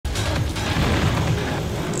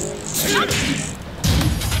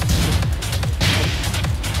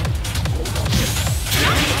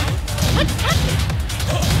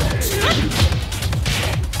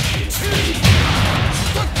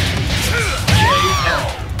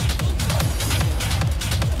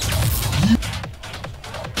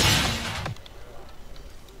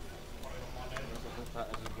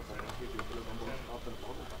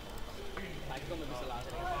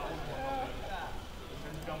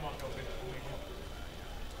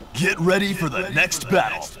Get ready for the next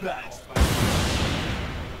battle.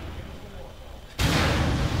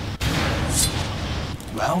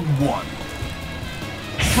 Round one.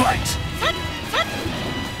 Fight!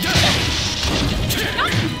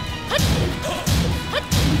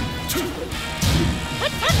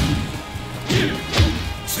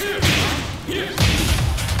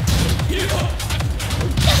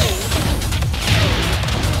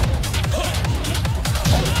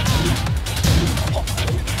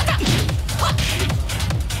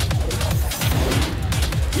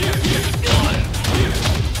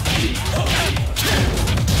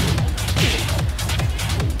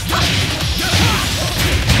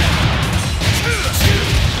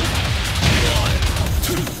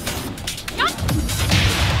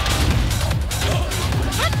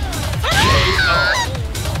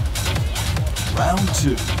 Round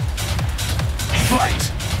two.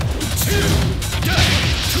 Fight!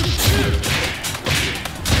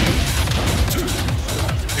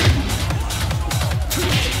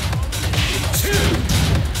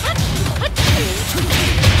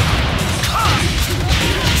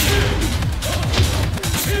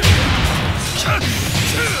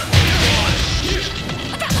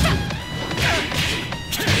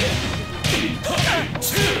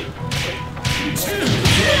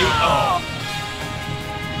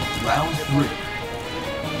 Round three.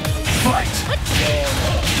 Fight!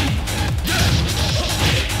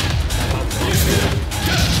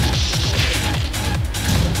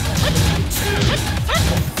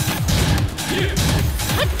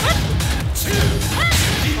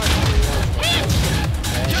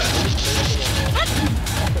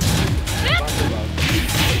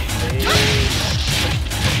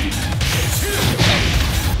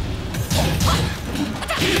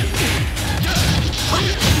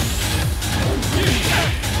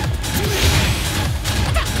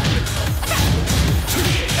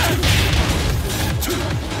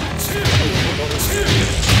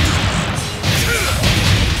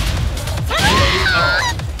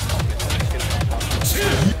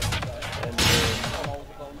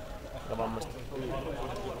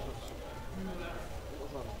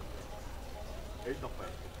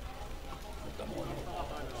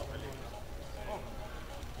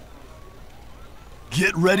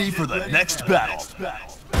 Get ready for the next battle.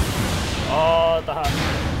 Oh, tahan.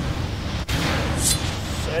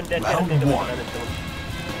 Round one.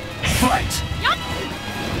 Fight!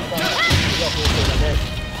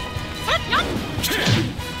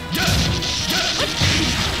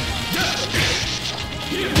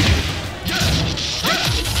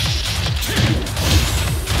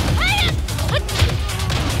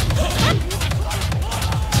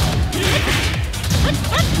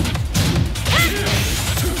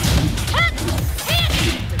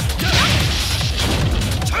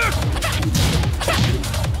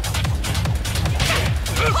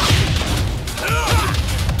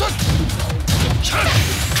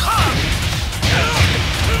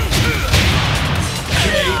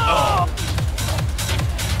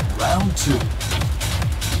 Round two.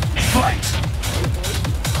 Fight!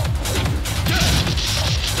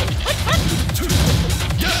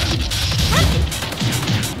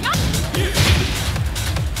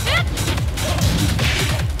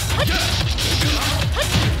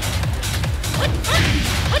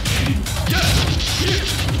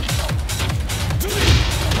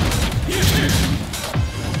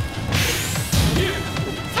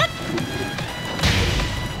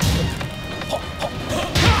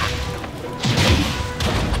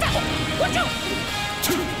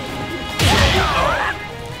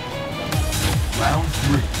 Round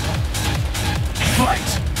three. Fight!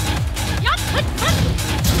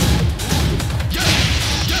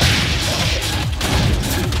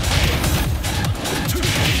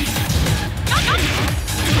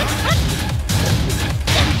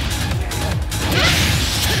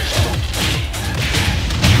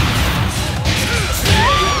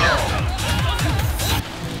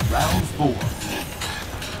 Round four.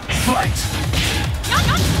 Fight!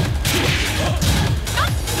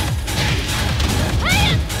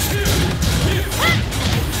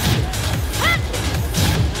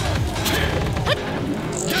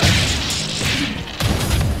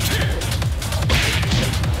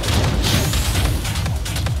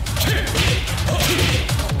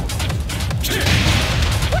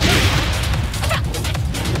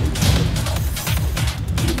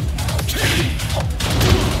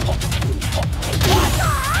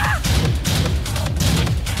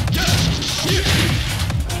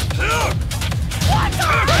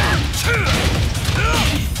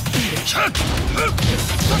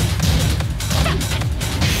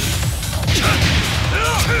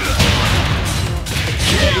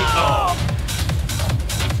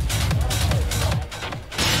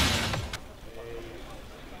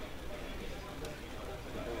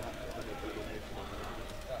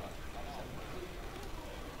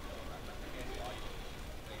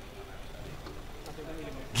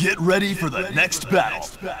 Get ready for the next battle.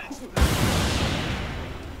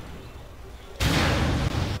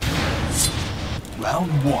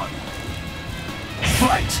 Round 1.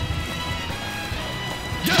 Fight!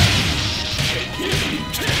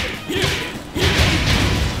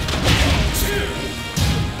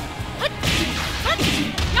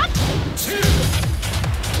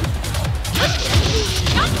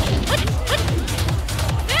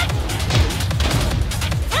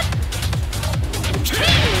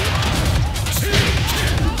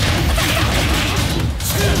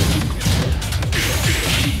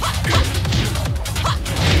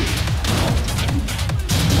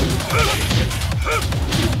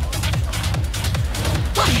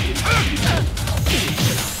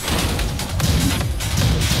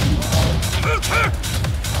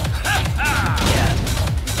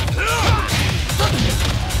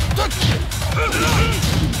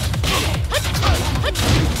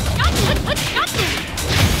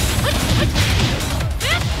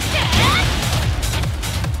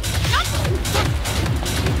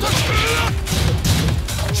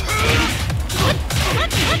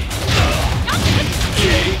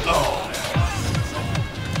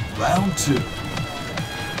 Round 2.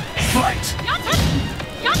 Fight!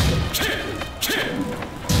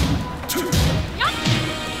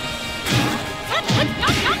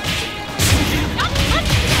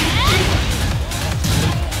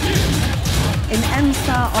 In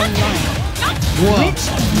MSA Online, Wow. which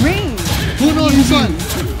ring Who knows this one?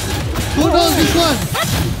 Who knows this one?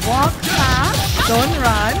 walk fast, don't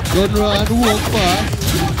run? Don't run, walk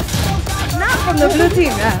fast. Not from the blue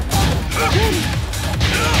team, yeah.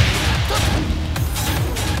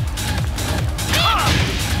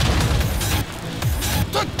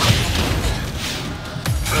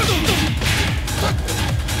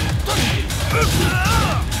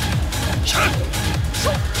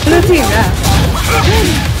 Blue team,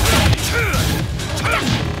 yeah.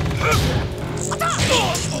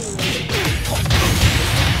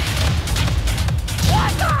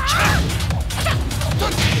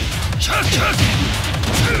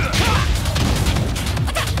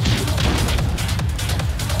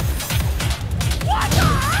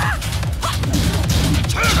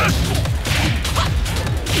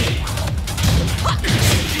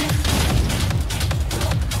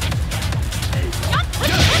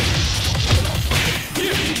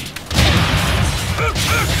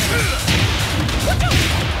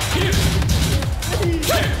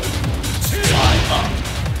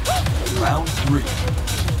 Round 3.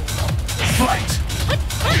 Fight!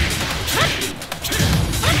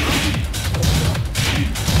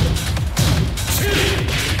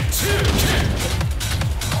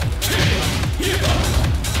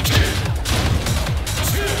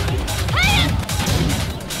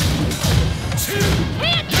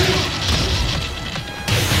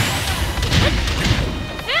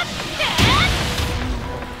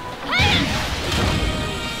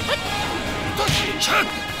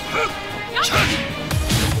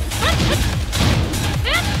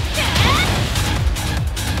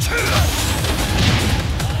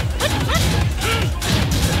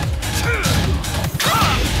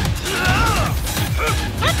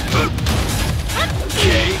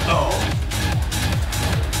 KO.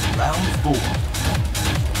 Round 4.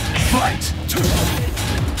 Fight!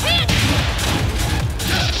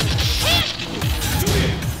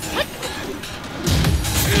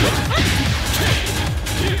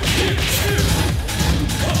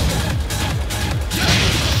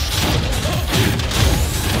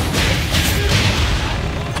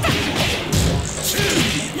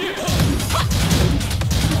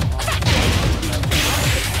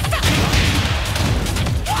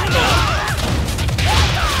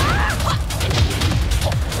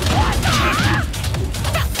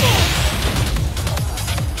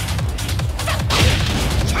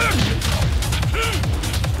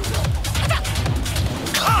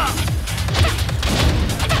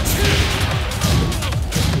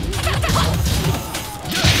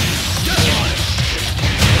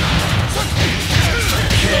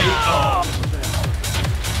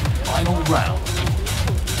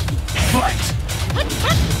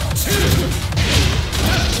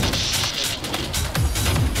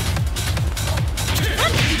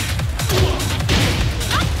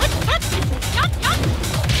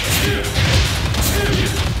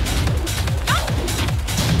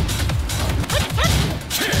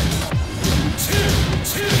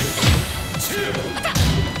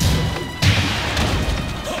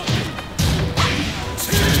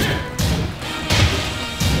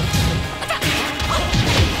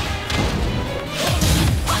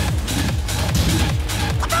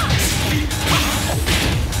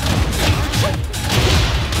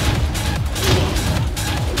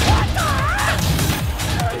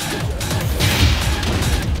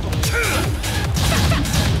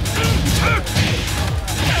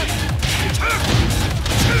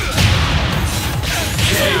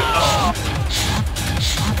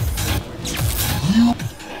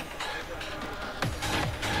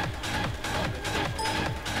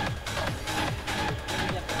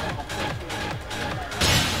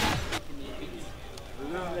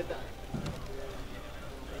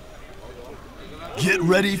 Get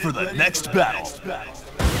ready for the next battle.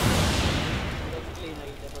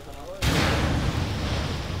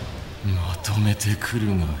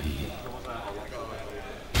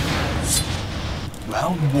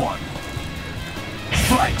 Round 1.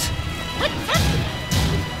 Fight!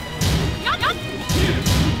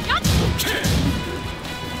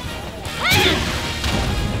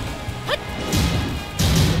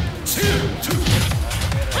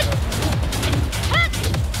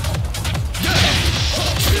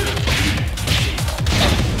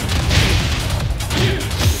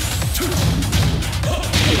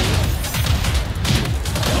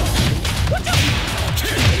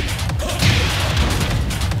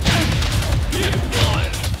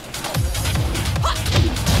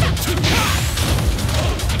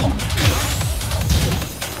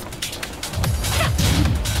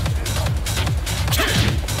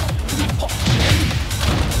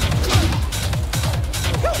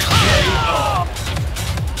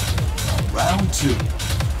 Round 2.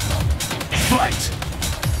 Fight!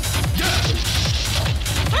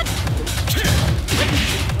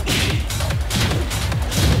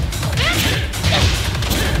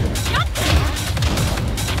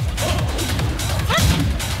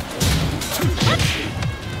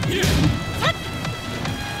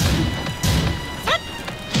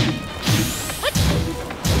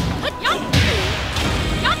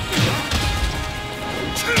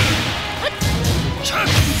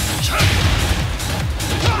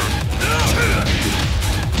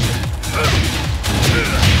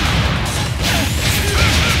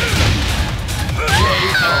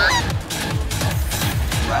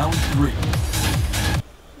 Round 3.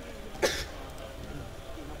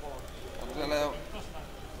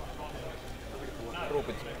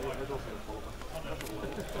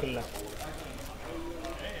 Kyllä.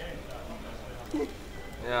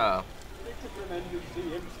 Jaa.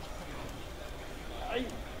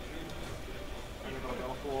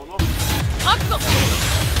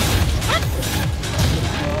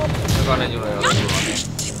 Jokainen juuri on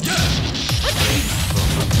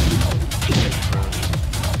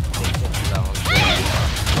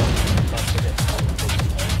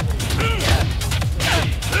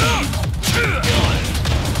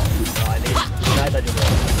Näitä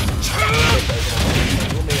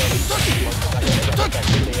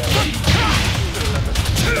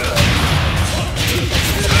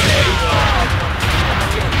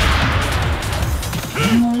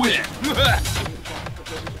You win!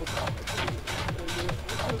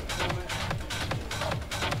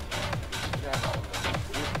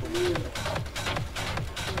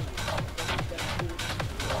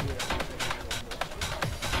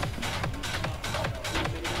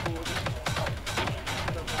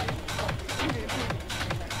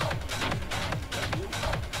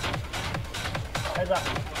 Esa,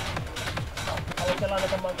 haluatko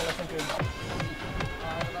lainata Mankalle sen kyyti?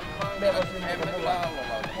 Ei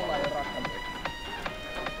mulla ei ole rakkaampi.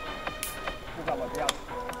 Kuka voit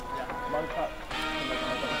jatkaa? Mankka.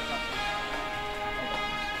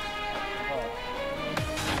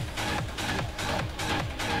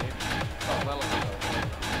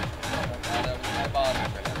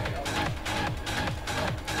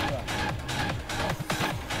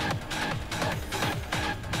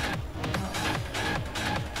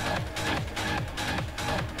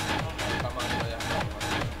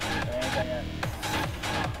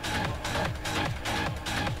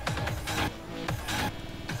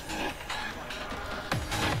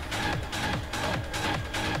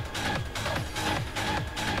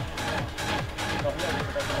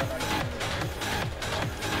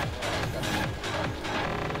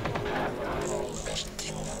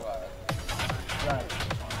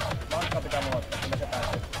 Mankka pitää muodostaa, kyllä se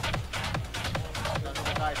pääsee.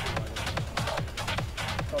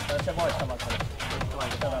 Totta, jos se voittaa vaikka.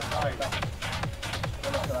 Selvä, aika.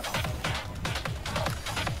 Selvä.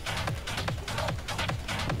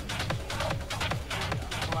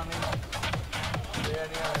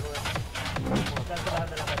 Pitäisikö vähän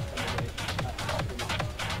mennä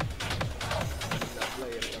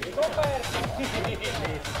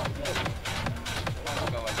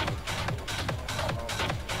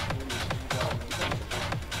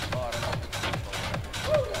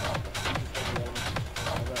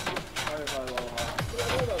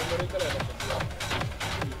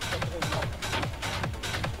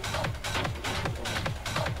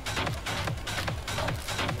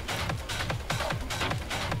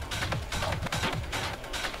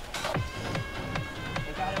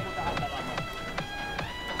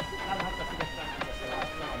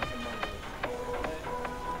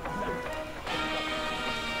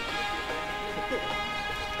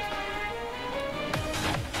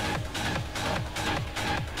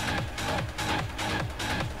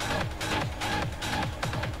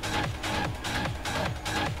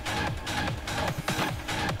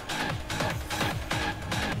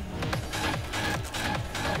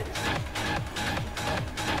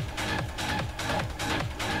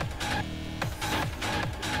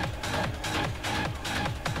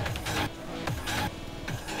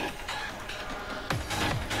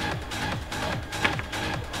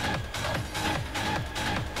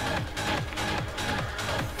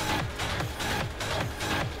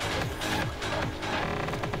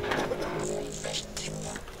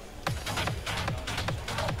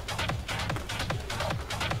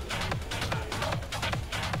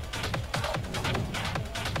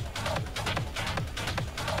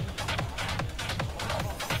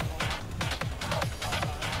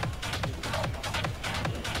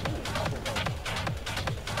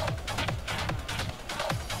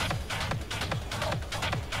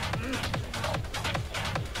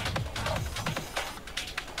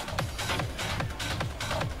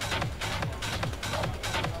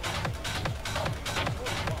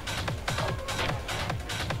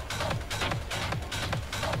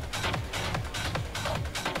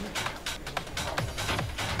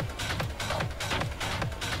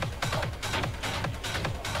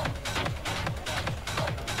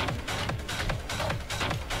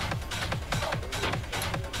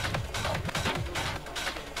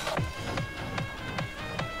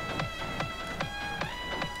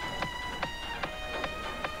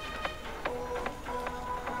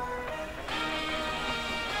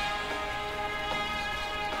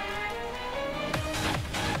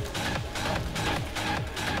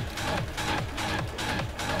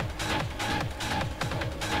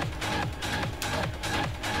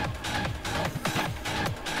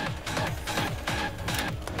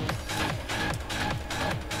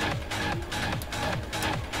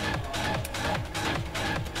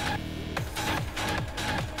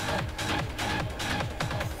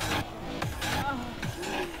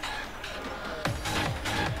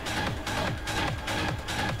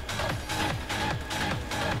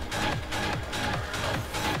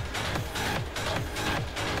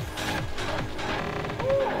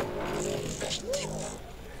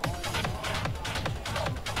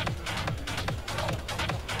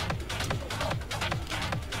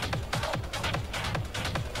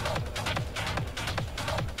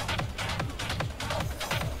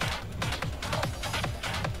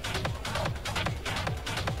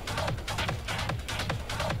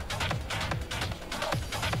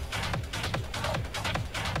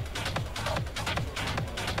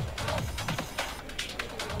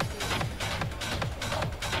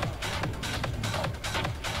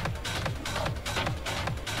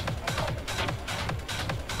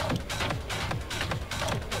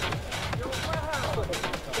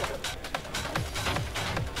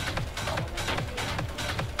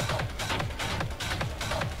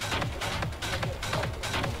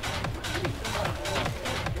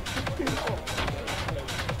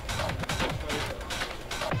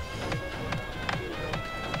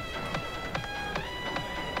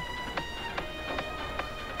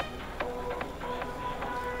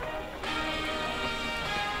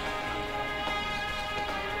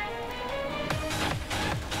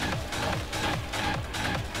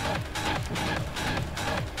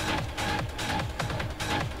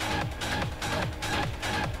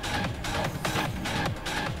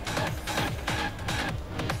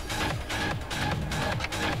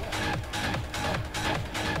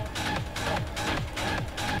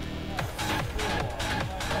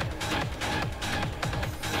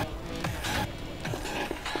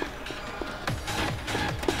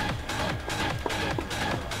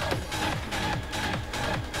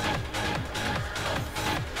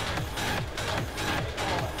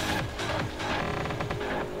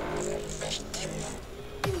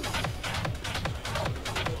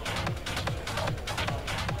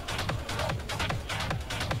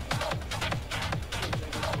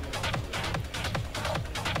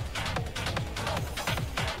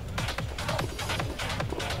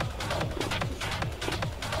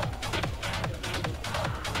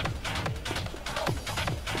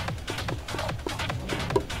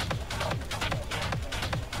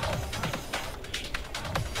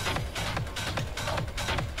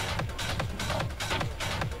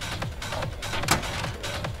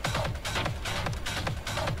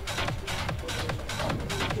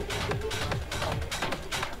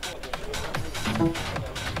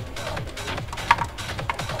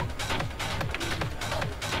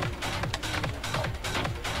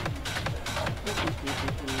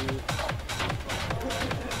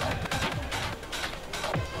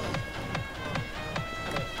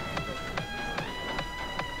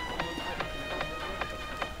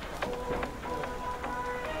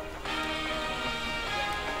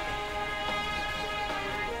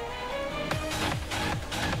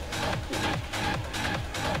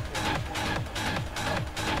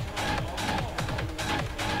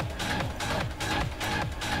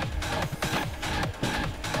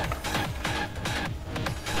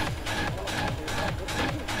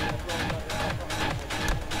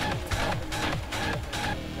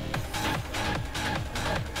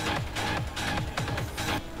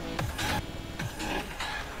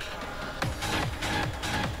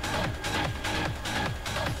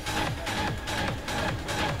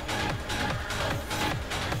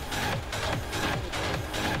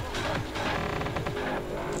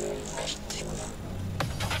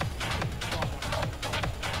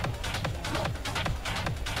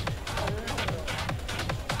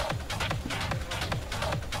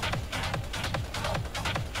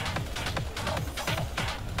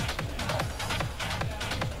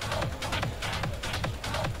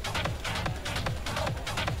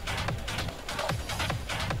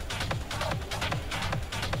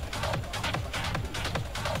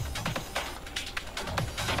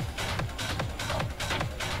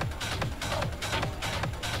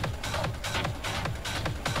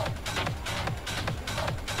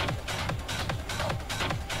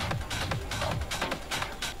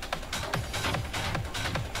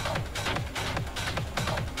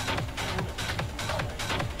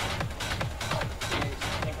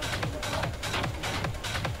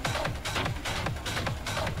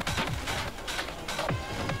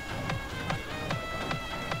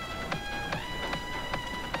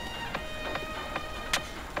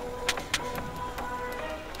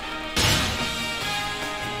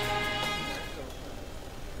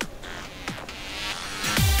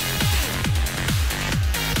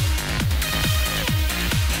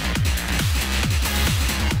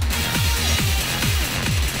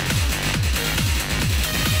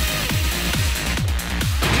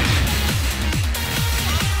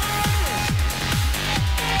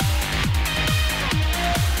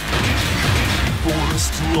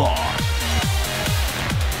Law.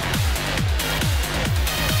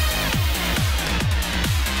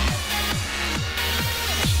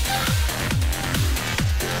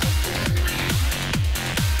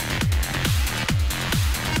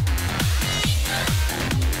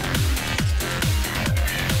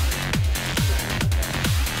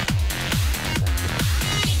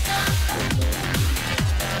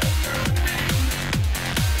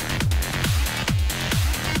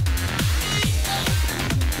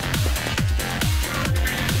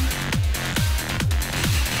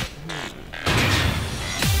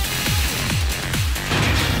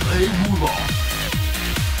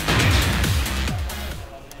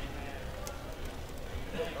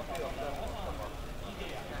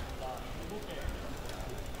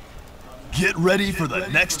 Get ready for the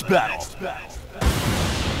next battle.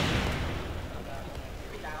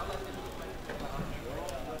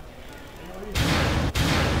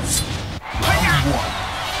 Round one.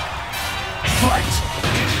 Fight!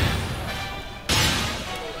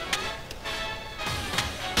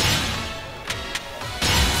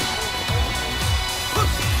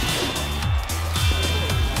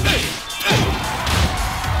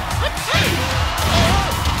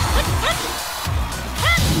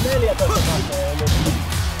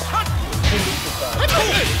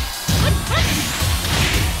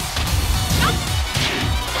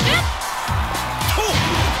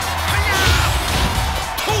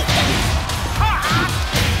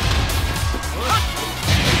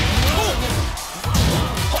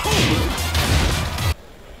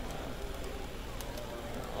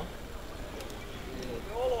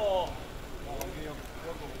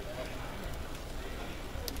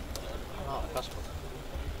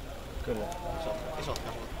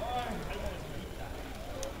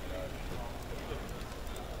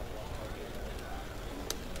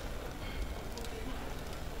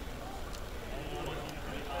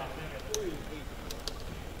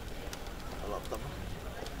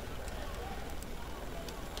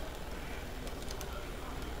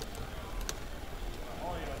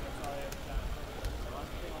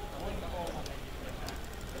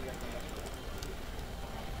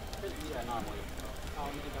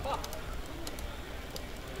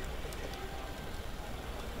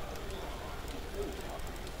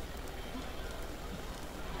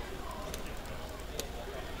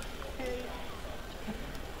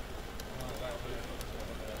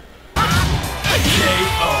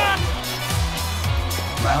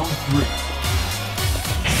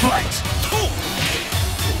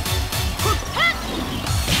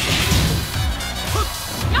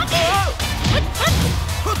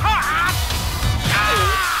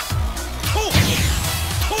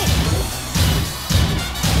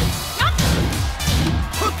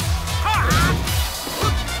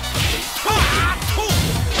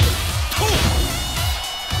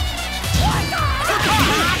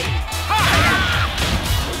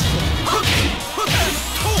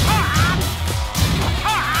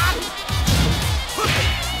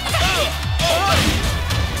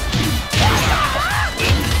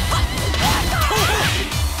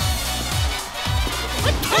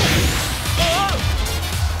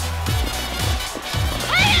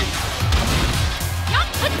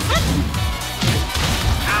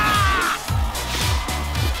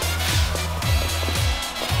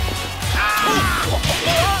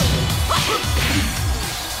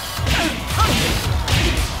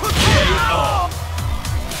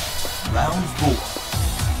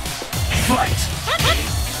 Fight!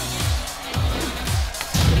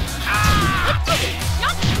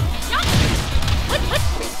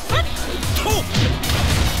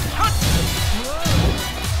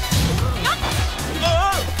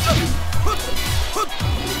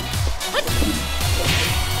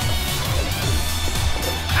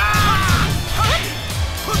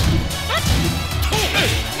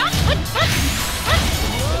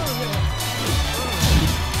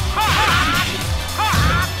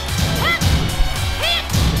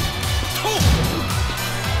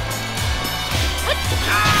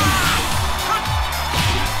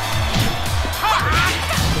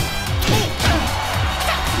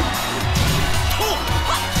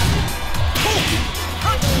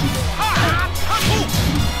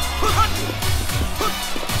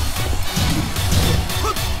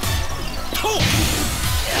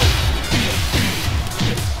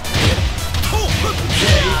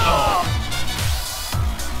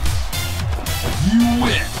 You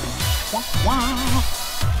win!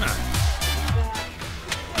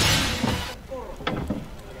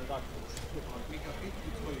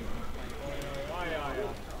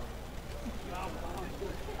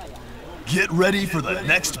 Get ready for the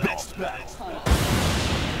next battle.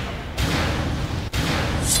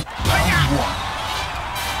 Round 1.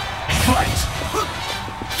 Fight!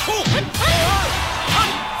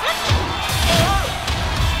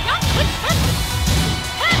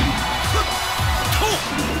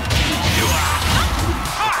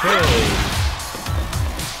 Hey!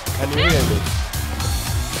 Can you hear me?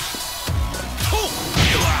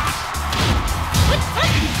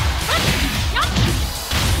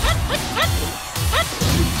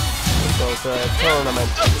 So the tournament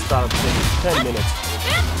starts in 10 minutes.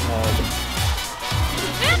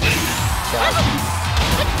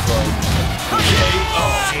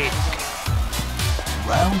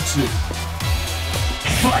 Round 2.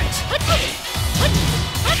 Fight!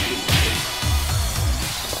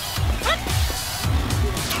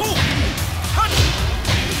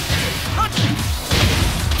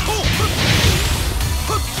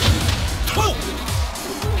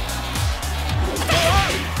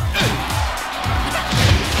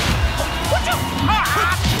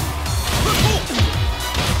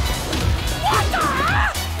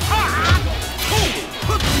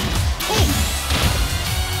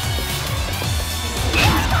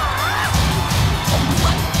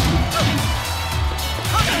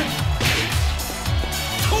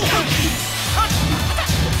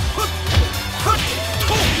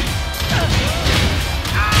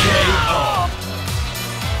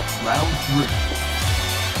 Round 3.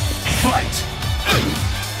 Fight!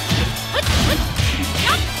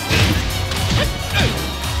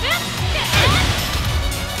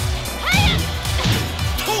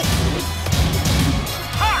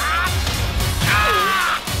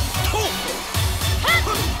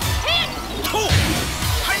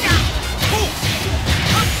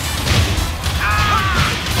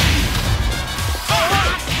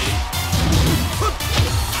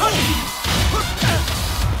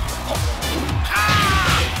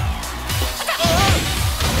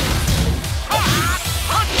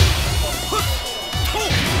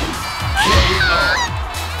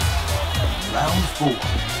 Round 4.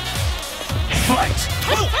 Fight!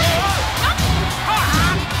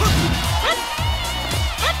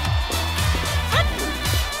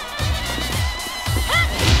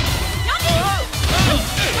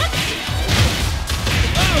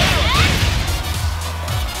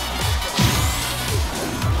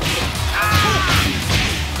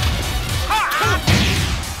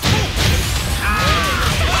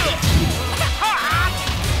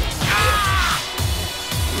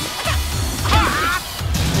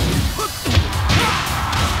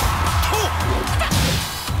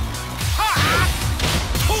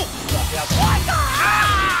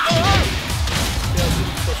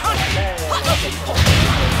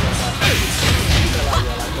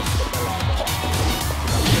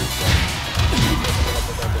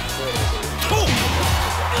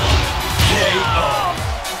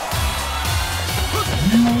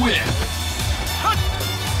 You win!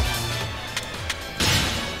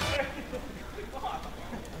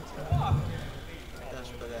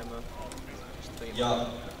 Ja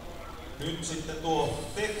nyt sitten tuo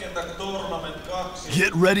TTT2 Tournament 2.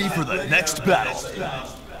 Get ready for the next battle.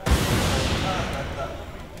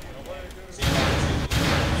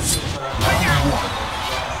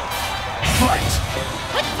 Fight!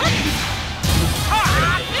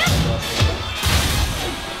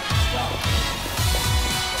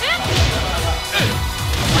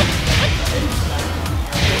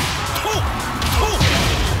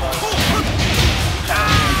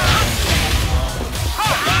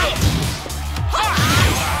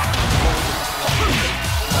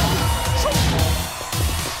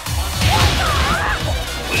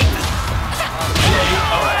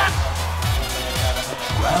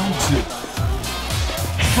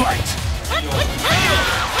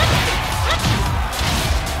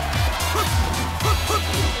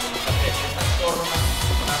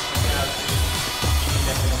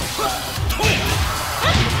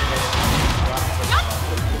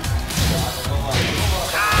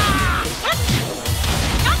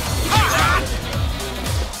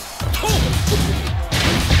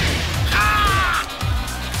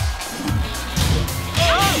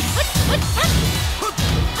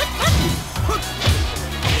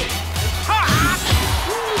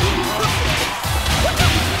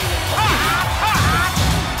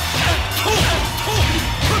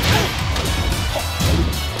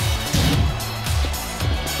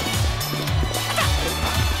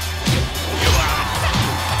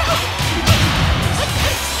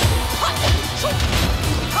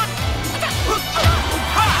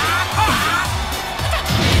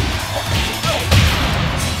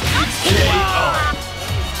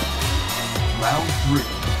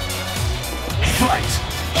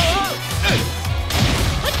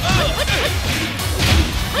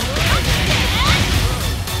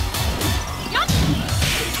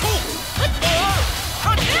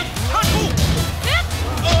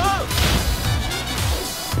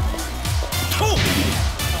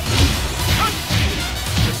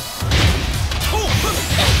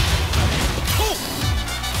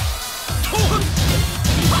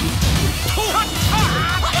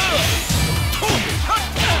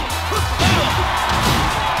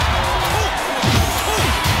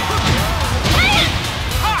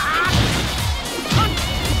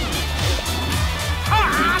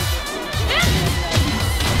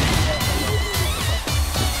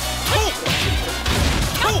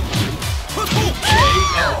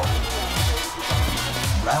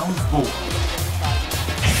 Round 4.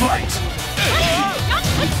 Fight!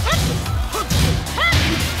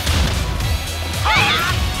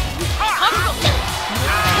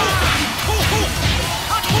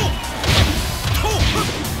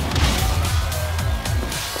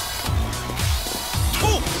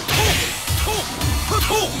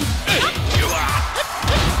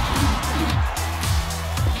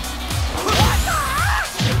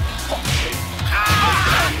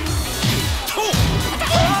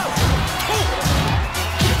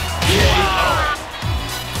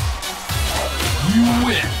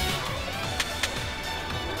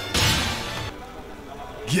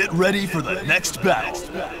 Get ready for the next battle.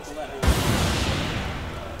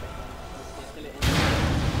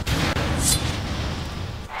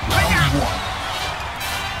 Round 1.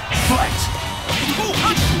 Fight!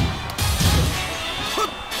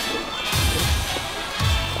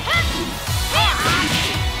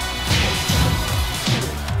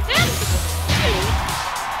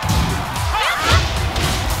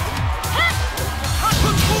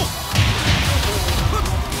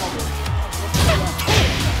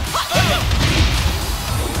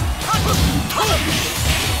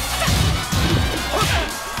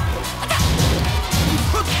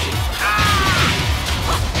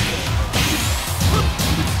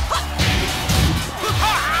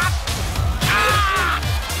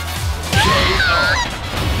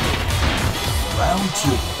 Round 2.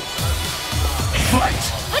 Fight!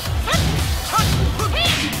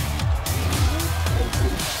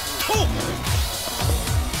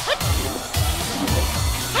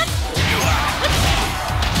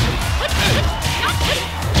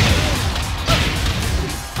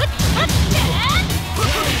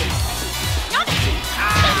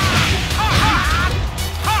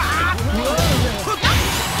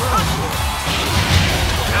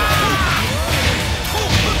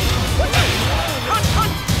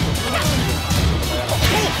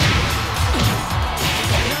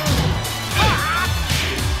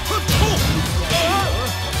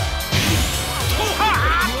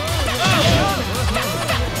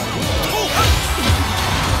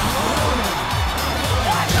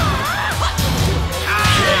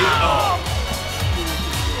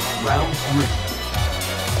 Round 3.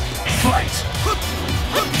 Fight!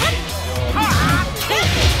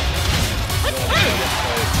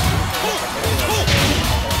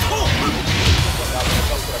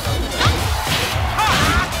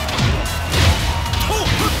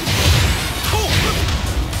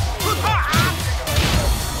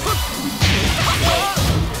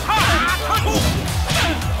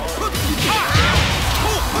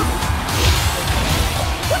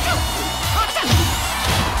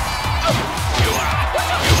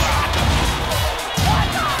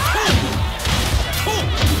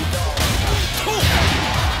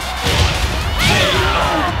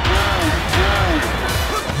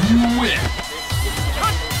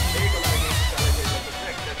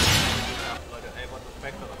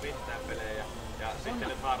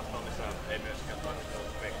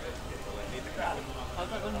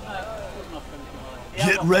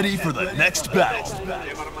 Get ready for the next battle. Round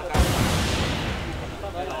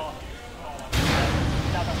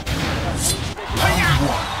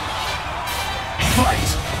 1.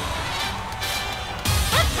 Fight!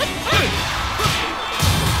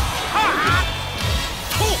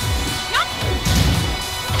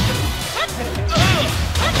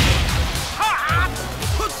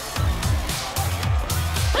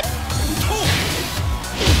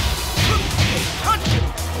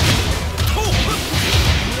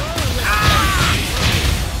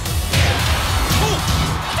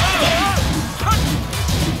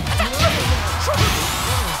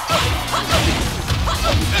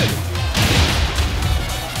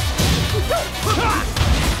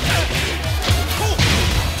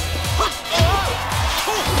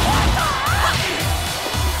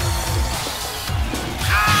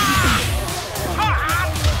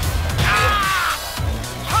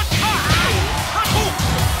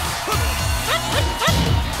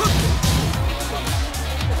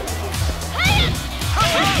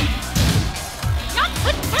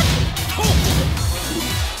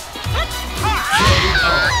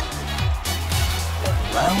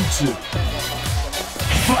 Round 2.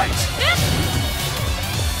 Fight!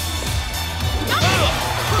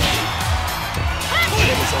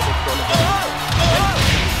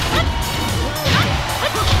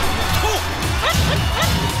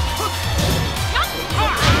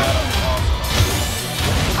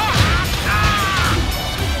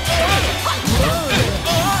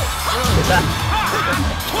 Mitä?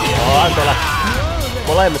 On tuolla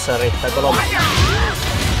molemmissa riittää 3.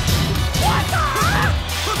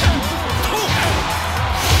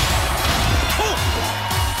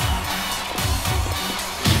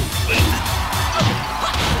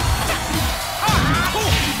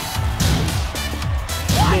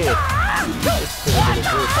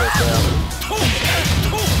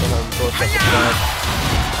 KO.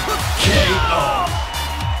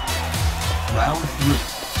 Round 3.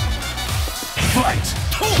 Fight.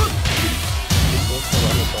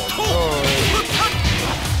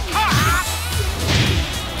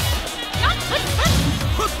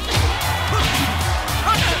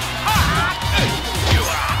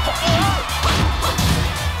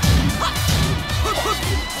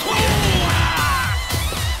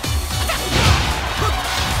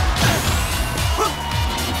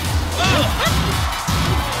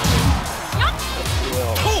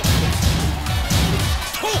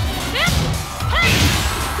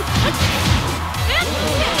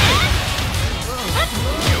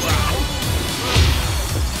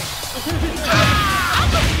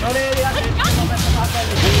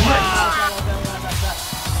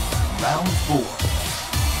 Round 4.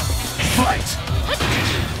 Fight!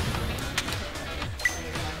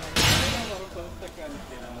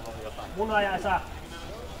 Munajaisa.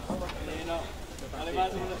 Oli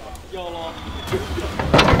vähän semmonen joulua.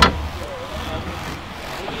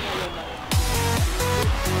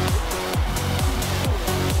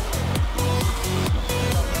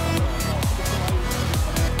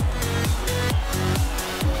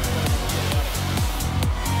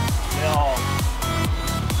 Joo.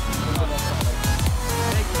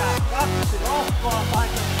 Elikkä 2 lohkoa,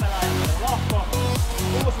 8 pelaajia lohko.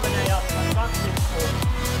 6 menee jatkaa, 2 tippuu.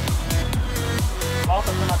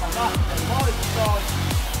 Lohkot pelataan 2 voittoon.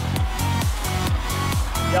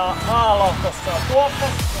 Ja A-lohkossa on Tuoppo,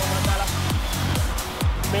 on täällä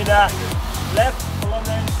minä,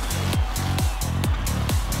 Lepponen,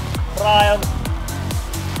 Brian,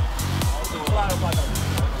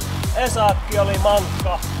 Esakki oli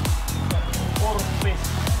Mankka, Kurppi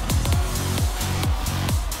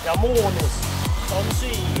ja Muunis on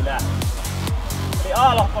siinä. Eli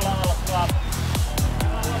A-lohkolla alkaa.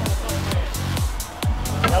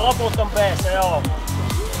 Ja loput on B-ssä, joo.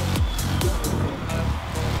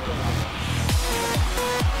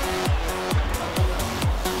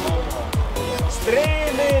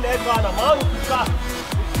 Striimiin ekana Mankka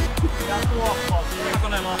ja Tuoppo. Siinäkö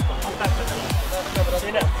ne lohko?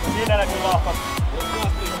 Siinä näkyy lohko.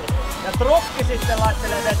 Ja Trukki sitten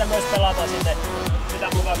laittelee teitä myös pelaamaan sinne. Sitä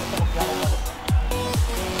mukaan kun Trukki haluaa.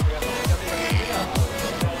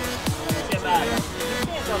 Se määrä.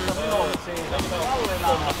 Se on minun siinä.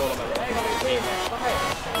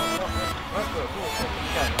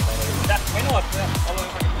 Mitä? Minua ollut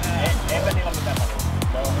jotakin. Eipä niillä mitään paljon.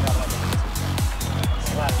 Ne on ihan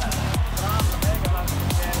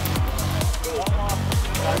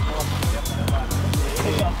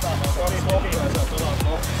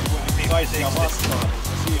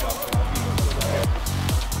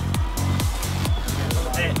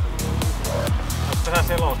Tähän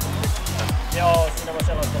selostaa. Joo, siinä voi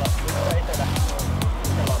selostella. Itellä.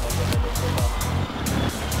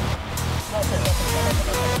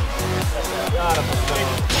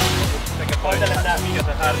 Koitele nää. Mikä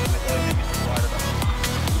se härsyli toimii, missä se vaihdetaan?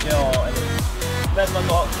 Joo, eli menet vaan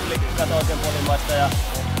tuohon klikkaat oikein puolimaista ja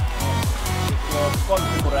tuo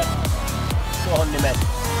konfigure tuohon nimet.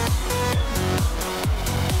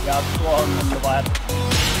 Ja tuohon vaihdat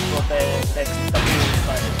tuo tekstistä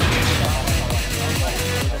puusta.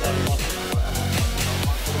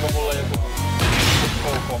 Onko mulla joku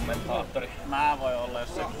kommentaattori? Mä voin olla,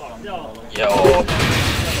 jos se on. Joo.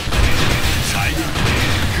 Titan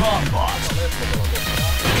Combat.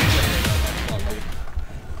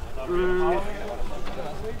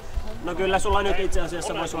 No kyllä sulla nyt itse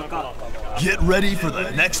asiassa voisi vaikka... Get ready for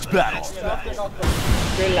the next battle.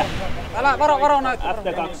 Kyllä. Älä varo näyttää.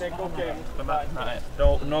 FT2.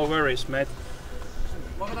 No worries, mate.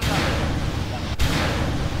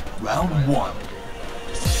 Round 1.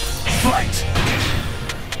 Fight!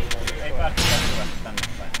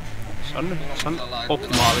 Se on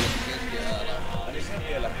optimaali.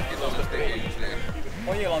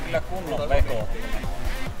 Pojilla on kyllä kunnon veko.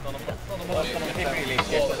 On ottanut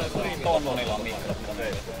hipiliikkeestä tonnilla mittaista.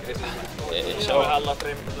 Se on Halla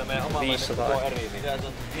trimmillä meidän oma 500. eri.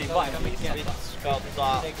 Niin vain 500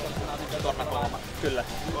 kautta tonna 3. Kyllä.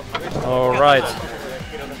 Alright.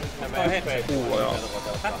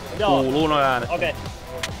 Joo. Kuuluu no äänet. Okei.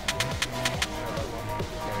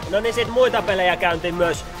 No niin, sit muita pelejä käyntiin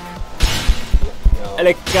myös.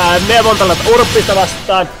 Elikkä neuvontalat Urppista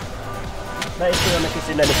vastaan. Mä istun jonnekin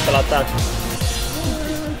sinne, nyt pelataan.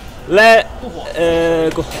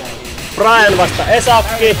 Brian vasta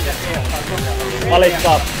Esakki.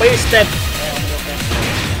 Valitkaa piste.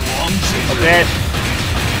 Okei.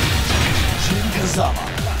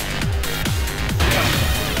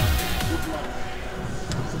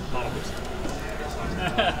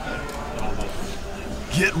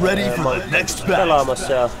 Get ready for the next battle.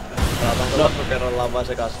 Pelaamassa ja... Kerrallaan vaan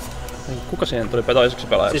sekas. Kuka siihen tuli toiseksi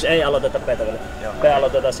pelaajaksi? Siis ei aloiteta Peterille. Me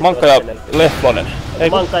aloitetaan sitten Mankka ja Lehlonen.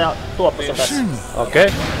 Mankka ja Tuoppos on tässä.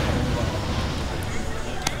 Okei.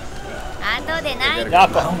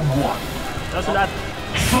 Jaakko. Jos sä näet...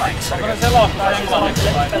 selostaa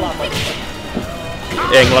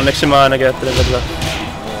Englanniksi mä ainakin ajattelin tätä.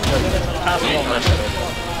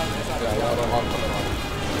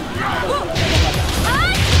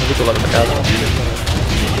 Vitulla tätä käytetään.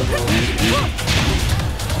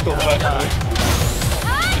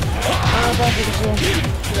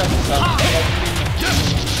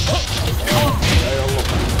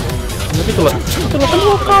 No vitulla tän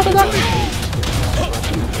luokkaa tätä!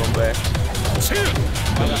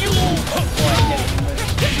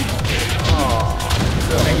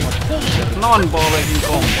 Non-bowling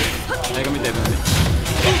combo. Eikö miten meni?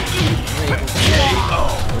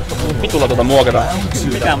 Vitulla tuota muokataan.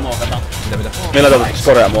 Mitä muokataan? Millä tätä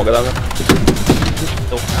skorea muokataan?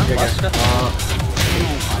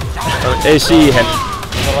 Ei siihen.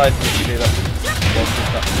 Mä laittin siitä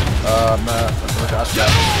bossista. Mä tulin äsken.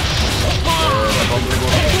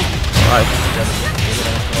 Right.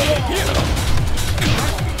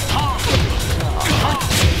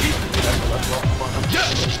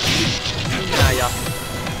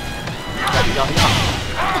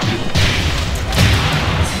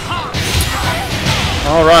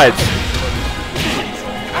 All right.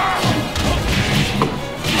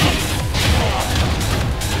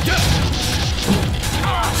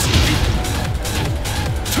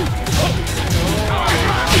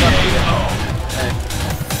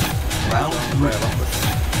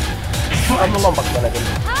 On mun lompakko ainakin.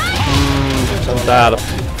 Se on täällä.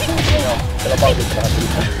 Siellä on palkittu vähän.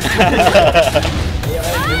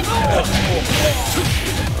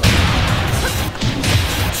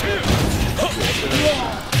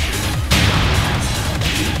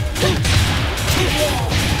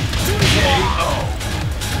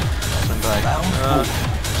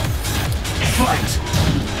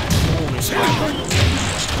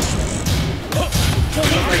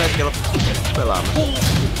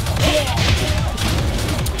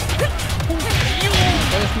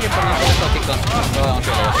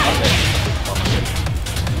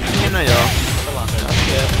 Niin no joo.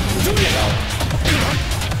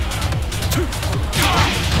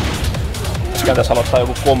 Pitäisikö tässä aloittaa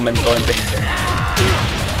joku kommentointi?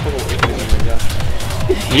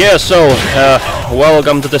 Yeah, so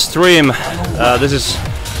welcome to the stream. This is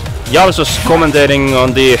Jarsos commentating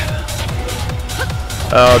on the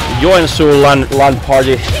Joensuu LAN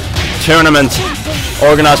Party tournament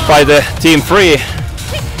organized by the Team 3.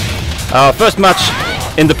 First match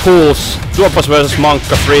in the pools, Tuoppos versus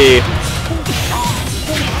Mankka 3.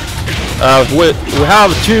 We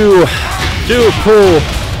have two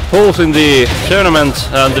pools in the tournament,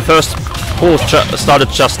 and the first pool started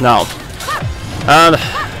just now. And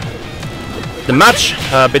the match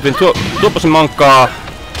between Tuoppos and Mankka,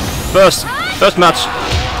 first match,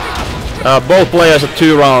 both players at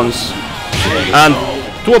 2 rounds, and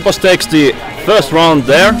Tuoppos takes the first round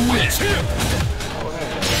there.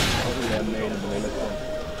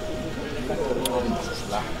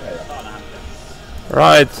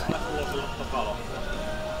 Right.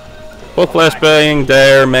 Both players playing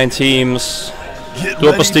their main teams.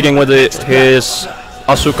 Tuoppos sticking with his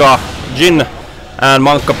Asuka Jin, and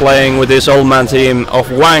Mankka playing with his old man team of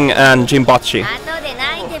Wang and Jinpachi.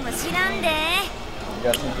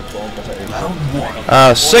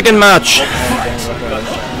 Second match.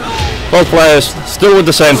 Both players still with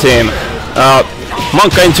the same team.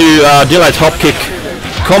 Mankka into Delight Hop Kick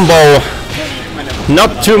combo.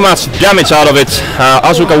 Not too much damage out of it.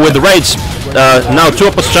 Asuka with the rage. Now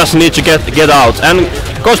Tuoppos just need to get out and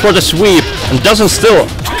goes for the sweep and doesn't still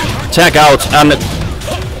tag out, and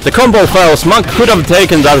the combo fails. Mankka could have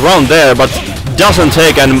taken that round there, but doesn't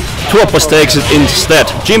take, and Tuoppos takes it instead.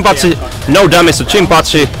 Jinpachi, no damage to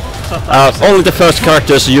Jinpachi. Only the first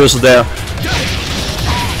characters used there.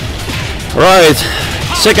 Right,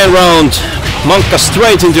 second round. Mankka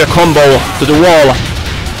straight into a combo to the wall.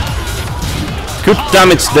 Good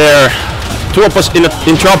damage there. Tuoppos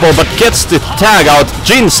in trouble, but gets the tag out.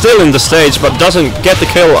 Jin still in the stage, but doesn't get the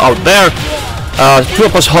kill out there.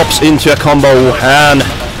 Tuoppos hops into a combo, and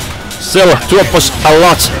still Tuoppos a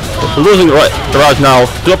lot losing right now.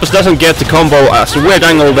 Tuoppos doesn't get the combo as a weird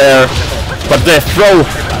angle there, but the throw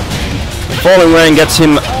falling rain gets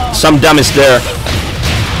him some damage there.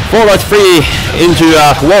 Forward 3 into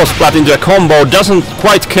a wall splat into a combo, doesn't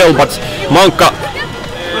quite kill, but Mankka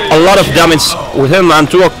a lot of damage with him, and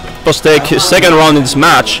Tuoppos take his second round in this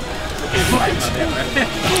match.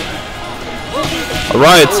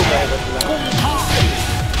 Alright.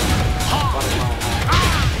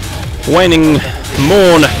 Waning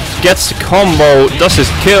Moon gets the combo. Does this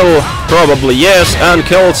kill? Probably yes, and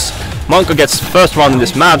kills. Manka gets first round in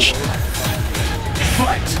this match.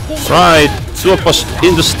 Right, Tuoppos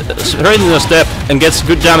right in the step and gets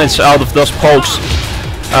good damage out of those pokes.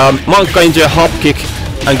 Manka into a hop kick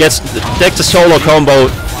and takes a solo combo,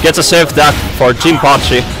 gets a safe dash for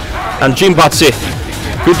Jinpachi. And Jinpachi,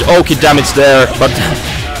 good Oki damage there, but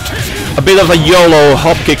a bit of a YOLO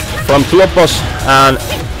hop kick from Tuoppos, and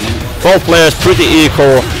both players pretty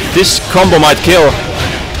equal. This combo might kill.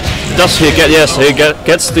 Does he get? Yes, he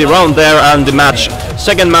gets the round there and the match.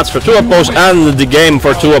 Second match for Tuoppos and the game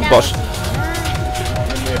for Tuoppos.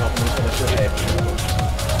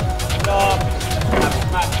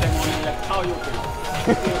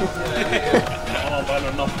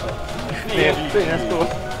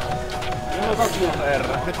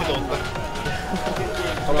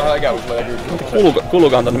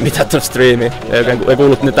 Kuuluuko on tänne mitään tuon striimiin? Ei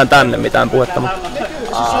kuullut nyt tänne mitään puhetta, mutta...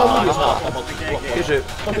 Kysy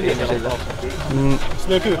ihmisille.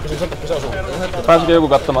 Pääsikö joku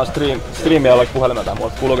katsomaan striimiä jollakin puhelimella tai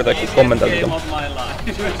muuta? Kuuluuko teille kommentoida?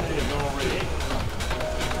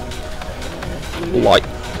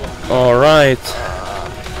 Alright.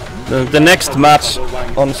 The next match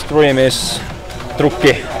on stream is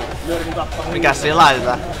Trukki. Mikäs siinä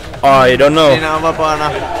laitetaan? I don't know. Siinä on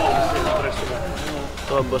vapaana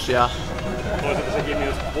Tuoppos ja...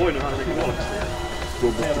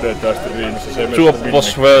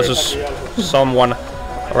 Tuoppos versus someone.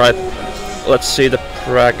 Right. Let's see the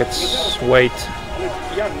brackets. Wait.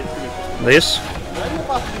 This?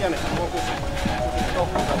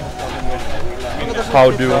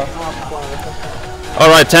 How do?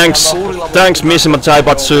 Alright, thanks Mishima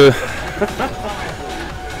Taibatsu.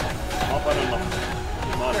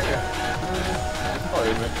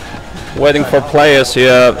 Waiting for players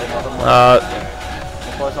here.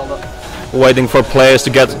 Waiting for players to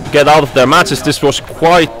get out of their matches. This was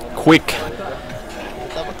quite quick.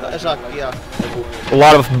 A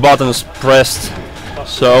lot of buttons pressed,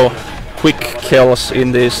 so quick kills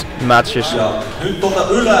in these matches. Nyt tuolta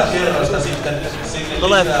yläkerrasta sitten sinne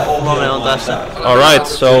lisää ohjelmaa. Alright,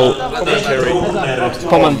 so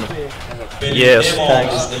comment. Yes,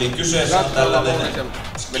 thanks. Eli kyseessä on tällainen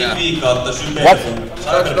skifi kautta syberry.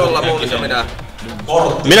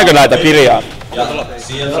 Minäkö näitä kirjaa? Ja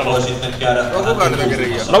sieltä voi sitten käydä...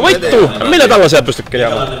 No vittu! Millä tällaisia pystyt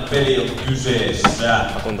kirjaamaan? Tällainen peli on kyseessä.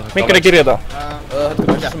 Minkä ne kirjataan?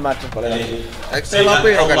 Eikö siellä ole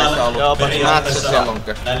Piirokenissa ollut? Periaatteessa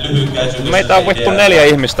näin lyhykäisyydessä... Meitä on vittu 4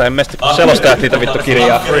 ihmistä, en meistä selostaa niitä vittu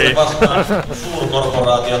kirjaa.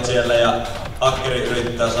 Suurkorporaatiot siellä ja hakkeri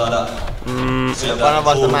yrittää saada sieltä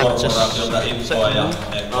suurkorporaatiolta infoa ja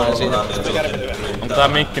ne korporaatiot sitten yrittää... On tää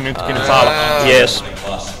mikki nytkin päällä? Yes.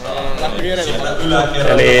 Sieltä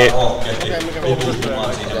yläkerralla rohkeasti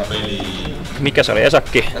tutustumaan siihen peliin. Mikä se oli?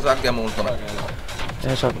 Esakki? Esakki ja Multonen.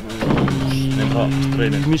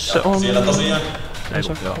 Missä on? Siellä tosiaan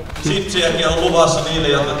sipsiäkin on luvassa niille,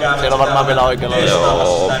 jotka käyvät siellä on varmaan vielä oikealla.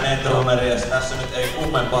 testaamassa sitä Netrunneria. Tässä nyt ei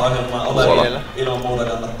kummempaa ohjelmaa ole. Ilman muuta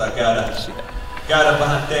kannattaa käydä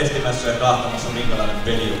vähän testimässä ja kahtamassa minkälainen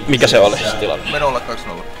peli on. Mikä se oli tilanne? Menolle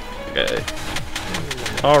 2-0. Okei.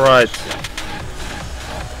 Alright.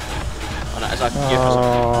 Anna Esakki kippasi.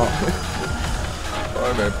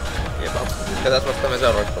 Toinen. Ketäs vastaan me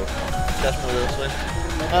seuraavaksi olla? Mitäs muuta tässä oli?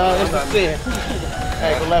 Just siihen.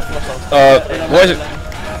 Ei kun leffassa on.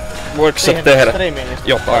 Voiko sä tehdä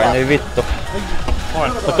jotain? Ei vittu.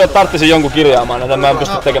 Mutta tarttisin jonkun kirjaamaan näitä, mä en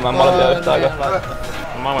pysty tekemään molempia yhtä aikaa.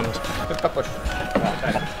 Mä oon tässä. Hyppää pois.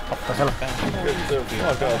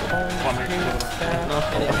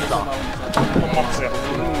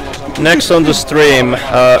 Next on the stream,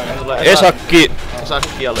 Esakki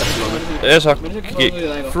ja Lefflonen. Esakki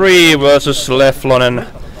 3 versus Lefflonen.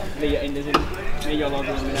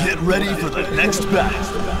 Get ready for the next battle.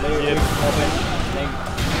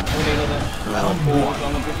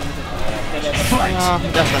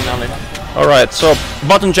 Mitäs tänne oli? Alright, so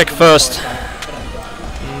button check first.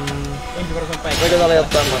 Voiko tää oli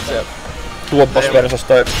jotain matsia? Tuoppos versus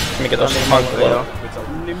toi, mikä tossa Mankkola.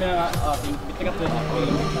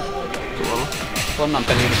 Konnan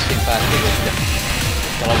peli vissiin päättyy ja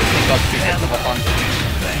tuolla vissiin 2 pistettä vapaan.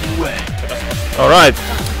 Alright,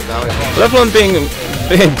 Lefflon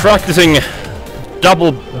being practicing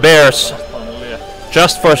double bears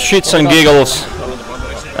just for shits and giggles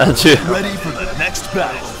and to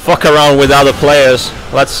fuck around with other players.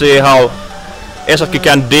 Let's see how Esakki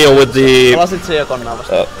can deal with the Pelasit se jo konnaa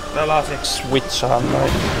vastaan? switchahan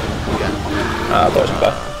noin.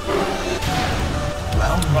 Toisinpäin.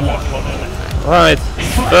 Right,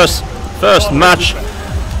 first match.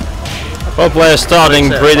 Both players starting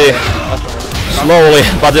pretty slowly,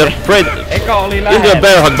 but they're pretty into a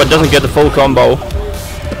bear hug, but doesn't get the full combo.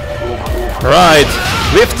 Right,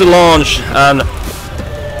 with the launch and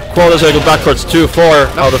quarter circle backwards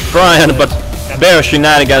 2-4 out of Brian, but bear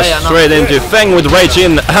shenanigans straight into Feng with rage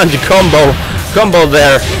in and the combo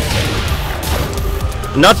there.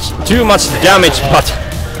 Not too much damage, but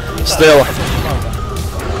still.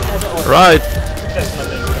 Right,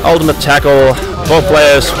 ultimate tackle. Both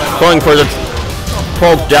players going for the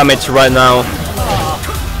poke damage right now.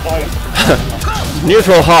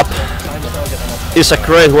 Neutral hop is a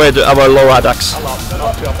great way to avoid low attacks.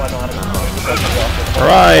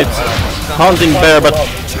 Right, hunting bear, but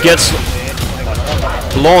gets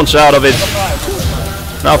launch out of it.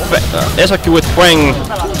 Now Esaki with Feng,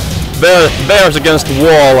 bears against the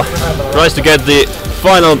wall, tries to get the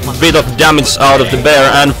final bit of damage out of the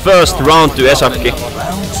bear, and first round to Esaki.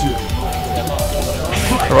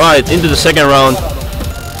 Right, into the second round.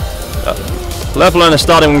 Left line is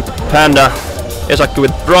starting with Panda, Esaki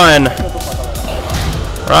with Brian.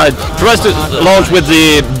 Right, tries to launch with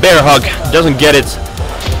the bear hug, doesn't get it.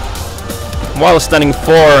 While standing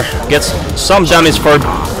 4, gets some damage for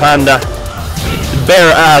Panda. The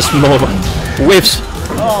bear ass move whips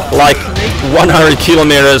like 100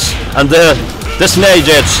 kilometers, and the snake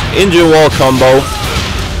jets into wall combo.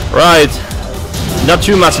 Right, not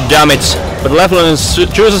too much damage, but Leflin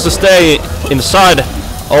chooses to stay inside,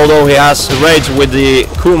 although he has rage with the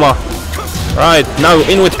Kuma. Right, now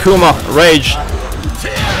in with Kuma, rage.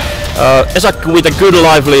 Esaki with a good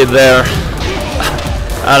lively there.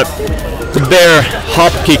 And the bear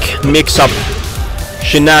hop kick mix up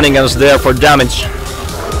shenanigans there for damage.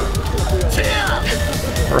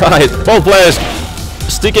 Right, both players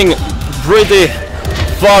sticking pretty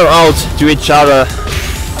far out to each other.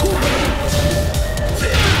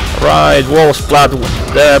 Right, wall splat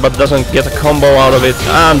there, but doesn't get a combo out of it.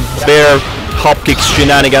 And bear hop kicks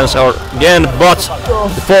shenanigans are again, but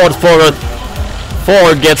the forward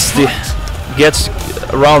 4 gets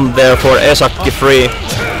around there for Esaki free.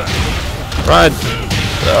 Right,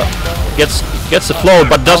 gets the float,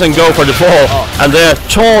 but doesn't go for the fall, and they're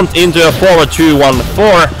taunt into a forward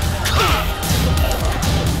 2-1-4.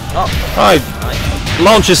 Right,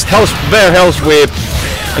 launches bear health sweep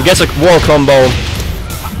and gets a wall combo,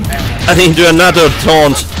 and into another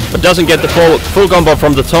taunt, but doesn't get the full combo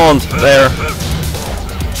from the taunt there.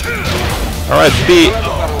 Alright, B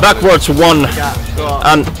backwards 1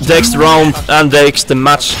 and takes the round and takes the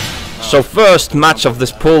match. So first match of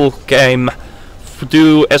this pool game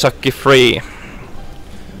to Esaki free.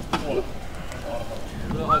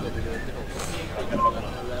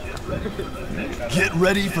 Get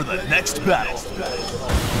ready for the next battle.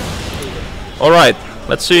 Alright,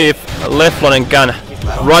 let's see if Leflonen can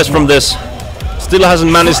rise from this. Still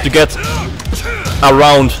hasn't managed to get a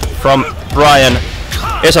round from Brian.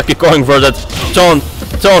 Esaki going for that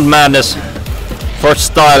taunt madness for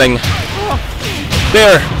styling.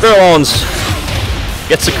 Bear owns,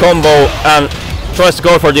 gets a combo and tries to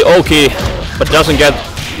go for the Oki, but doesn't get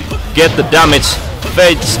the damage.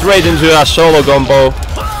 Fades straight into a solo combo.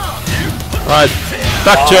 Right,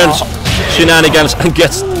 back turns shenanigans and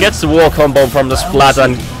gets the wall combo from the splat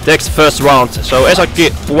and takes the first round. So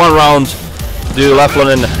Esaki 1 round to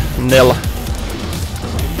Leflonen 0.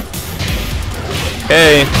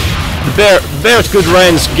 Okay, the bear's good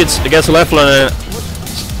range gets Leflonen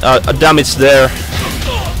a damage there.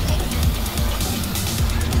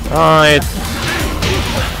 Right,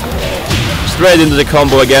 straight into the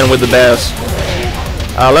combo again with the bears.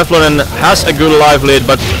 Leflonen has a good life lead,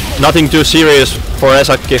 but nothing too serious for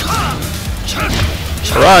Esaki.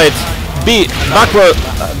 Right,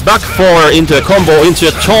 back 4 into a combo, into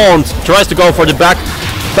a taunt, tries to go for the back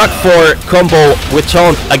 4 combo with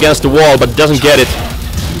taunt against the wall, but doesn't get it.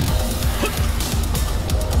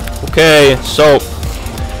 Okay, so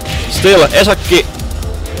still Esaki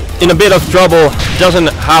in a bit of trouble, doesn't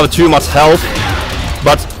have too much health,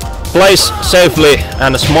 but plays safely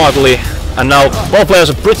and smartly, and now both players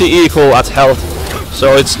are pretty equal at health,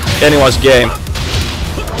 so it's anyone's game.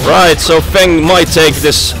 Right, so Feng might take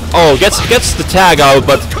this. Oh, gets the tag out,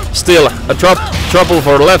 but still a trouble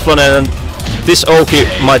for Leflonen, and this Oki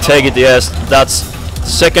might take it. Yes, that's the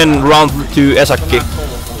second round to Esaki.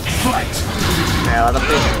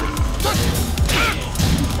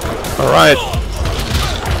 All right,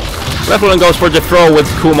 Leflonen goes for the throw with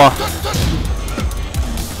Kuma.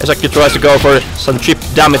 Esaki tries to go for some cheap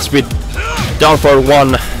damage with down for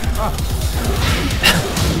 1.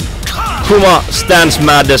 Kuma stands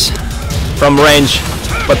madness from range,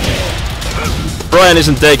 but Brian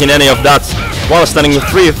isn't taking any of that. While standing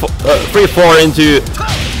 3-4 into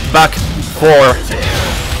back 4.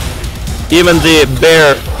 Even the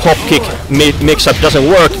bear hop kick mix-up doesn't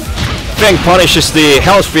work. Feng punishes the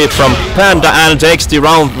hell sweep from Panda and takes the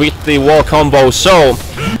round with the wall combo. So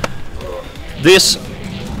this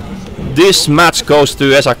match goes to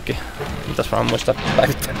Esakki. Mitäs vaan muistaa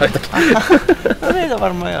päivittää noita. Niitä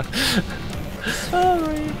varmaan joo.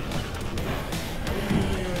 Sorry.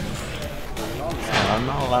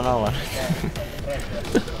 Nolla.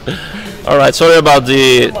 Alright, sorry about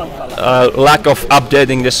the lack of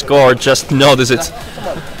updating the score, just notice it.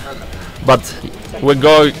 But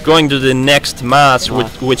we're going to the next match,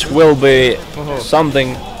 which will be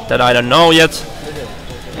something that I don't know yet.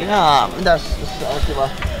 Jaa, mitäs on kiva?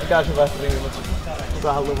 Mikä on hyvä striimi?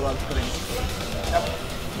 Kuka haluaa pelata striimi?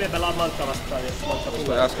 Me pelaan Mankka vastaan, jos Mankka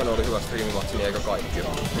tulee. Äsken oli hyvä striimimatsi, niin eikä kaikki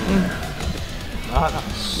ole.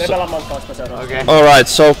 Me pelaan Mankka vastaan seuraavaksi. Okay. Alright,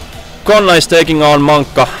 so Konna is taking on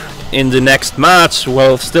Mankka in the next match.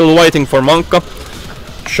 We're still waiting for Mankka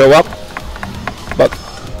to show up, but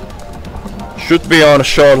should be on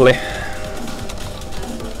shortly.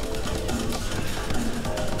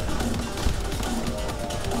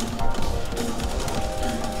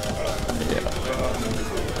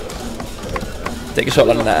 Teikö se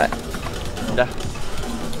olla näin? Mitä?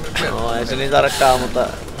 No ei se niin tarkkaa, mutta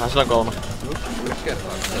sillä 3.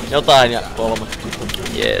 Jotain ja 3.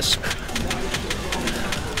 Yes.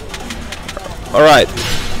 Alright.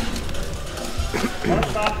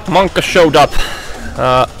 Mankka showed up.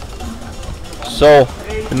 So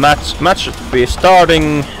the match should be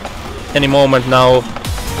starting any moment now.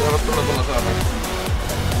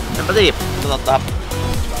 Enpä tiedä,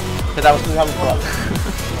 pitää vasta ihan mukavaa.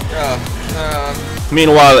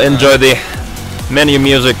 Meanwhile, enjoy the menu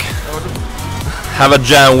music. Have a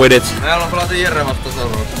jam with it. Me haluan pelata Jere vasta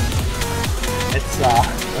seuraavaksi. Et saa.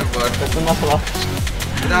 Tässä on nolla.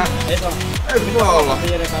 Mitä? Ei pitää olla.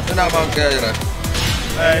 Enää mä oon Jere.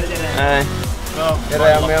 Ei.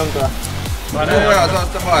 Jere on mionkaa.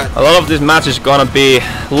 A lot of these matches gonna be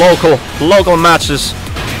local matches.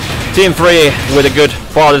 Team 3 with a good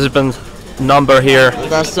participant number here.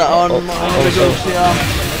 Tässä on mahdollisuuksia.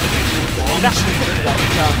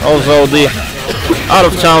 Also the out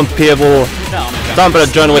of town people. Tampere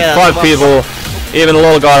joined with 5 people. Even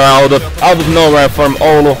Lolgar out of nowhere from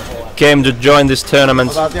Oulu came to join this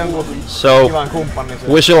tournament. So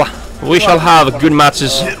we shall have good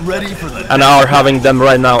matches and are having them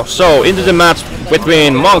right now. So into the match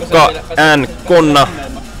between Mankka and Konna.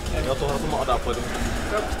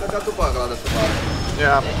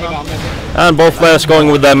 And both players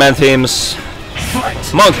going with their main teams.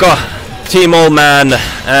 Mankka, Team Old Man,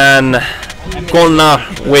 and Konna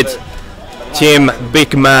with Team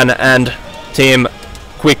Big Man and Team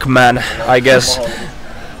Quick Man, I guess.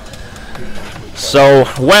 So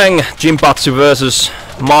Wang, Jinpatsu versus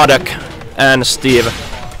Mardak and Steve.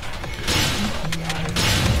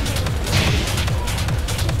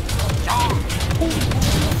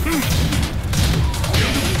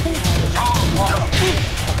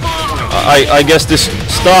 I guess this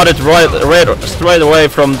started straight away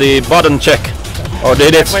from the button check, or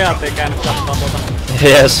did it?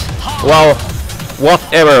 Yes. Well,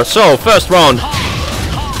 whatever. So first round.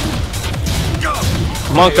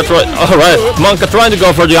 Mankka trying to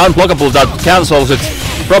go for the unblockable that cancels it.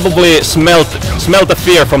 Probably smelt the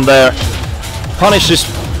fear from there. Punishes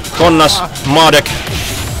Konna's Mardak.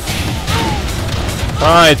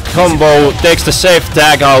 Right, combo takes the safe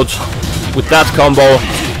tag out with that combo.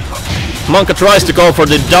 Mankka tries to go for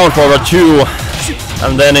the down forward 2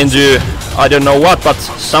 and then into I don't know what, but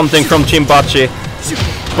something from Jinpachi.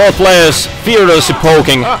 Both players furiously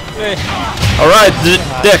poking. Alright,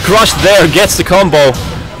 the crush there gets the combo.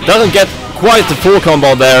 Doesn't get quite the full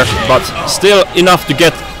combo there, but still enough to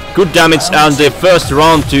get good damage and the first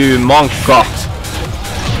round to Mankka.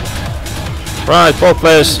 Right, both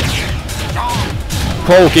players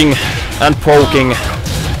poking and poking.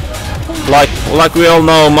 Like we all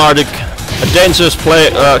know, Mardik, a dangerous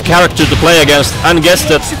character to play against, and gets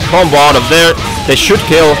that combo out of there. They should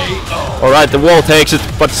kill. Alright, the wall takes it,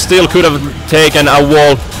 but still could have taken a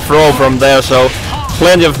wall throw from there, so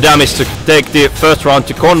plenty of damage to take the first round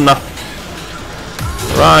to Konna.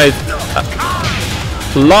 Right,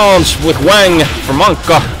 launch with Wang from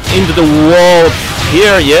Mankka into the wall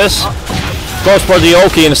here, yes. Goes for the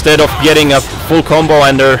Oki instead of getting a full combo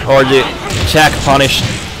ender or the jack punish.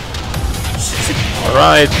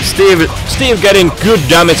 Alright, Steve getting good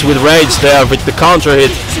damage with rage there with the counter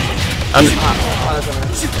hit. And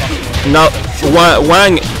now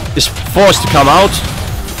Wang is forced to come out.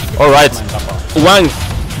 Alright, Wang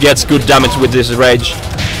gets good damage with this rage.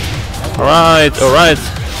 Alright, alright.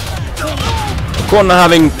 Konna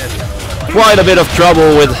having quite a bit of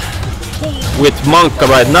trouble with Mankka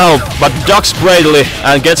right now, but ducks greatly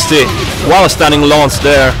and gets the while standing launch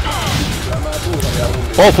there.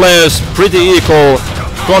 All players pretty equal.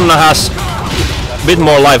 Konna has a bit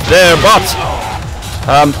more life there, but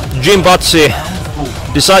Jim Batsi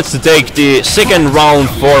decides to take the second round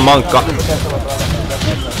for Mankka.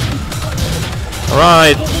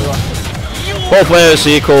 Alright, all players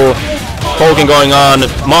equal, poking going on.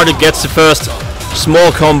 Marduk gets the first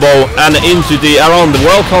small combo and into the around the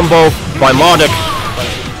world combo by Marduk.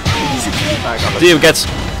 Steve gets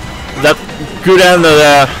that good end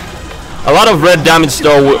there. A lot of red damage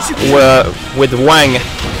though with Wang.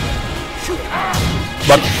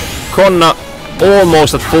 But Konna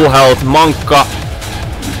almost at full health, Mankka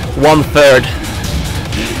 1/3.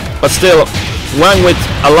 But still, Wang with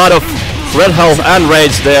a lot of red health and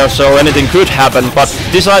rage there, so anything could happen, but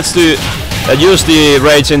decides to use the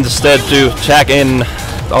rage instead to tag in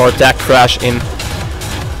or tag crash in.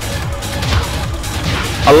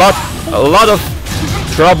 A lot of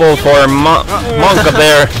trouble for Mankka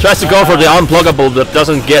there. Tries to go for the unblockable but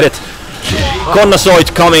doesn't get it. Konna saw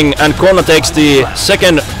it coming and Konna takes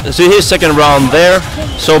his second round there.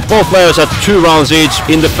 So both players had 2 rounds each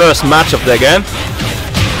in the first match of the game.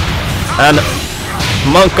 And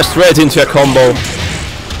Mankka straight into a combo.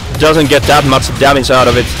 Doesn't get that much damage out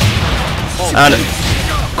of it. And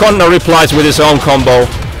Konna replies with his own combo.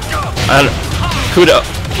 And could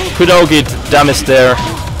get damage there.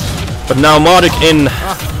 But now Marduk in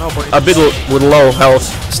a bit with low health.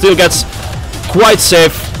 Still gets quite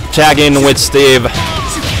safe tag in with Steve.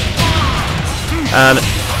 And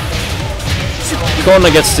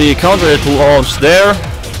Konna gets the counter launch there.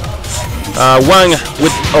 Wang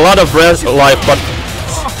with a lot of red life but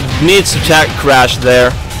needs to tag crash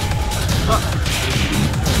there.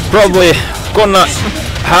 Probably Konna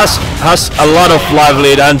has a lot of life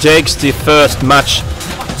lead and takes the first match.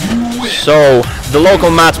 So the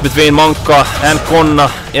local match between Mankka and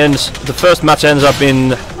Konna ends. The first match ends up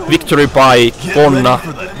in victory by Konna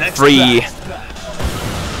 3.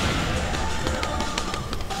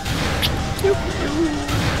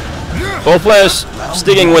 Both players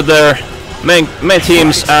sticking with their main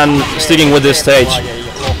teams and sticking with this stage.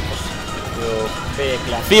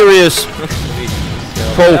 Furious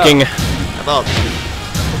poking.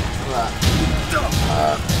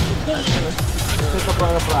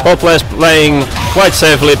 Both players playing quite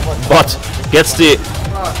safely, but gets the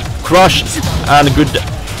crush and good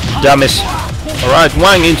damage. Alright,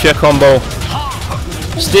 Wang into a combo.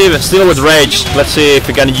 Steve still with rage. Let's see if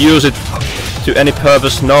he can use it to any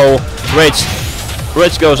purpose. No, rage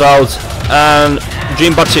goes out, and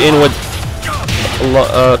Jim Batsi in with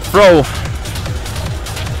throw.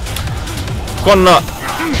 Konna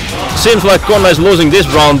seems like Konna is losing this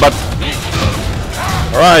round, but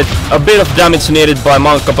alright, a bit of damage needed by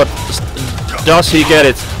Mankka, but does he get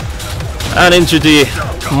it? And into the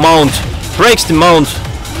mount, breaks the mount.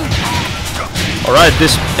 Alright,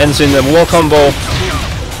 this ends in the wall combo.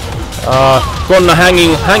 Konna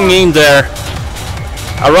hanging in there.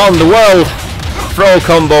 Around the world, throw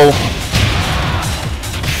combo.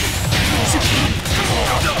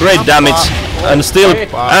 Great damage, and still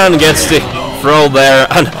gets the throw there.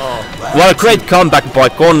 And what a great comeback by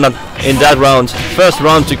Konna in that round. First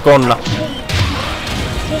round to Konna.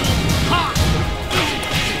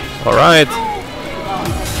 Alright.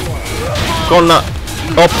 Konna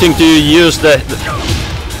opting to use the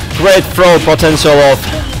great throw potential of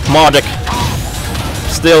Marduk.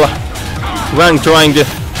 Still Wang trying to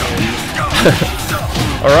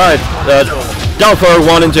alright, down for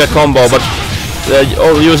 1 into a combo, but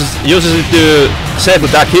uses it to save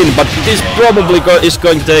attack in, but this probably is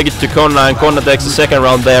going to take it to Konna, and Konna takes the second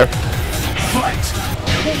round there.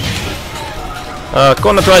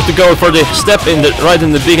 Konna tried to go for the step right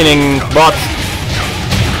in the beginning, but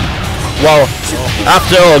well,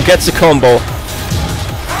 after all gets a combo.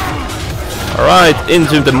 Alright,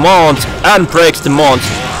 into the mount and breaks the mount.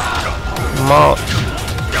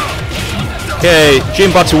 Okay,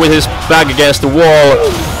 Jim Batsi with his back against the wall.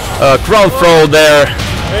 Ground throw there.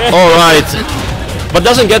 Alright, but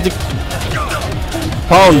doesn't get the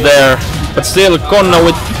pound there. But still Konna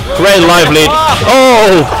with great life lead.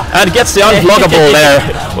 Oh, and gets the unblockable there.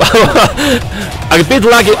 A bit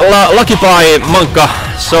lucky by Mankka.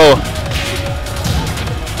 So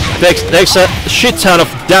takes a shit ton of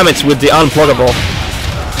damage with the unblockable.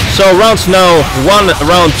 So rounds now, 1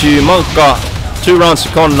 round to Mankka, 2 rounds to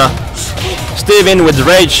Konna. Steve in with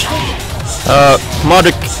rage.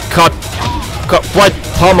 Marduk quite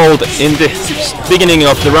pummeled in the beginning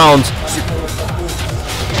of the round.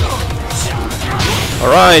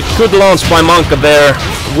 Alright, good launch by Manka there.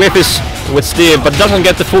 Whippes with Steve, but doesn't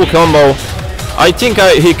get the full combo. I think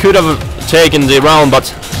he could have taken the round, but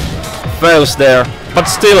fails there. But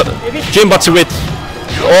still, Jimbatsu with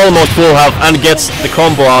almost full health and gets the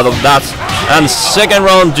combo out of that. And second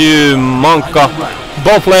round to Manka.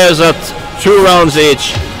 Both players at 2 rounds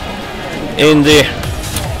each in the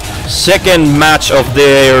second match of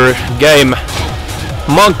their game.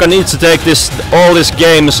 Manka needs to take all these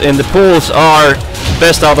games in the pools are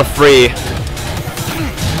best out of 3.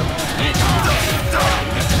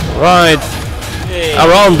 Right,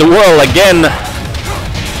 around the world again.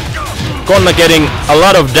 Konna getting a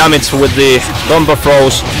lot of damage with the combo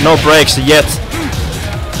throws, no breaks yet.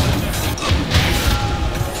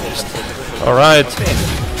 Alright.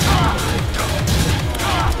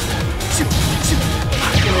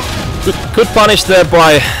 Good punish there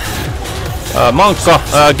by Manka.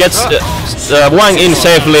 Gets Wang in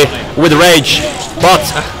safely with rage. But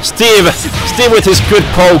Steve with his good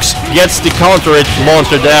pokes gets the counter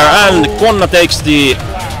launcher there, and Konna takes the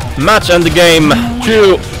match and the game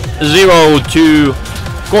 2-0 to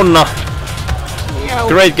Konna.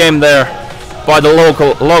 Great game there by the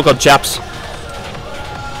local chaps.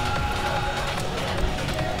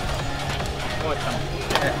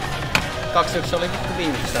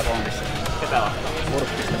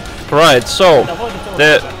 Right, so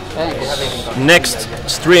the next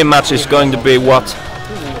stream match is going to be what?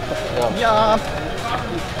 Ja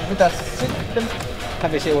mitäs sitten?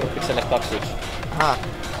 Hävisi Urpikselle 2-1. Aha.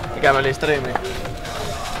 Mikä meni striimiin?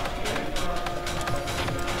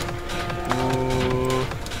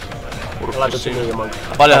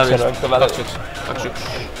 Paljon hävisi?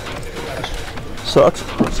 2-1.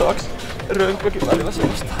 Saaks? Rönkkökin välillä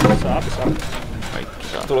sellaista. Saa.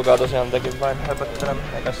 Tulkaa tosiaan tekin vain höpöttelemään.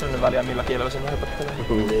 Eikä synny väliä millä kielellä sinne höpöttelee.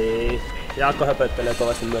 Niin. Jaakko höpöttelee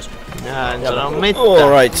kovasti myös. En sano mitään.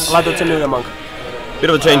 Alright. Laitat sen yhden Manka. Bit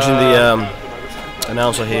of a change in the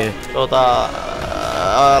announcer here.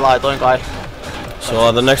 Laitoin kai.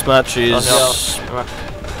 So the next match is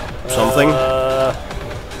something.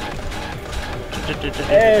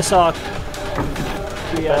 Esa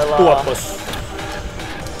Tuoppos.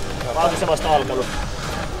 Onko se vasta alkanut?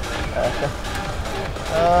 Ehkä.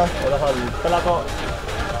 Pelaako...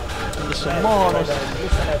 Missä Moonis?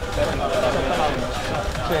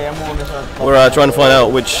 We're trying to find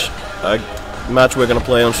out which match we're gonna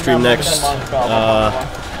play on stream next.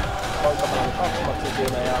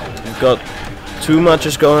 We've got 2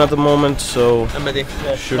 matches going at the moment, so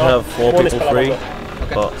should have 4 people free.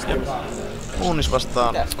 But, Moonis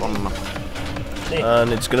vastaan Konna.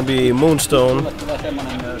 and it's gonna be Moonstone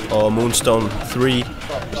or Moonstone 3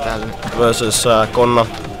 versus Konna.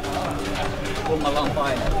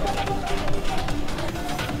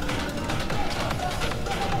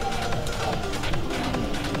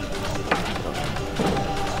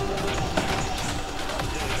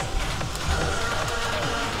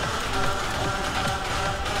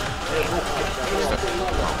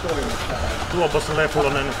 Tuopas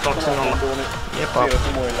Lefulonen 2-0. Jepa.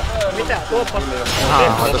 Mitä? Tuopas?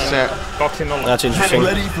 Otas se 2-0. That's interesting.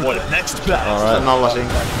 Ready for the next battle. Alright. nollasin.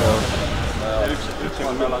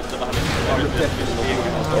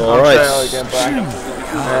 Alright.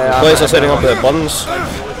 Players are setting up their buttons.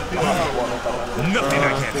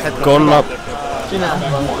 Konna,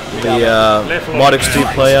 the Mod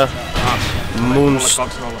XT player.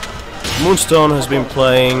 Moonstone has been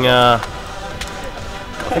playing.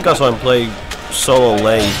 I think I saw him play solo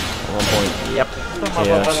lay at one point. Yep.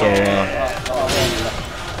 Yeah, so a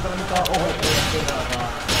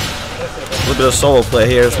little bit of solo play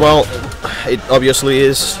here as well. It obviously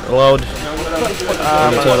is allowed in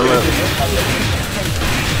the tournament.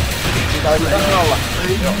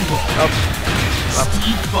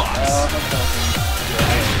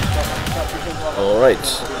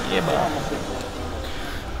 Alright.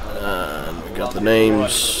 And we got the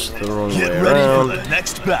names the wrong way Get ready for around. the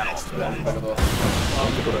next battle.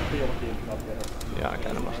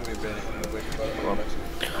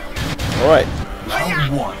 Alright.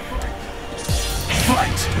 Round 1.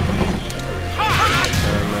 Fight.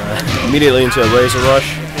 And, immediately into a Razor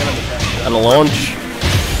Rush and a launch.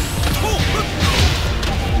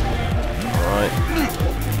 Alright.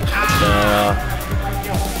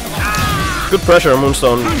 Good pressure on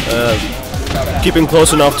Moonstone. Keeping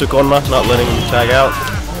close enough to Konna, not letting him tag out.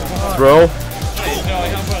 Throw.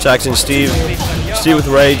 Tags in Steve. Steve with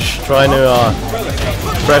rage, trying to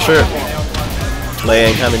pressure. Lei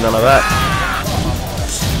ain't having none of that.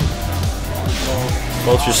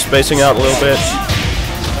 Both just spacing out a little bit.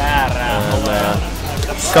 And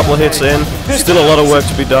Couple of hits in. Still a lot of work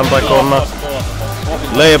to be done by Konna.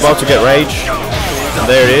 Lei about to get rage. And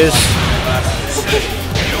there it is.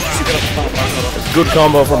 Good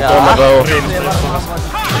combo from Konna though.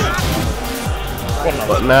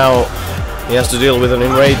 But now he has to deal with an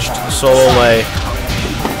enraged solo Lei.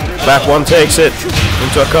 Back one takes it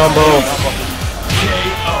into a combo.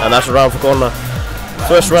 And that's a round for Konna.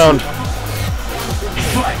 First round.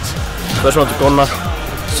 First round to Konna.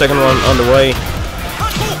 Second one underway.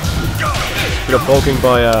 Bit of poking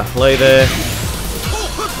by Lei there.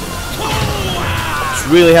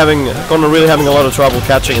 Konna really having a lot of trouble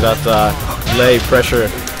catching that Lei pressure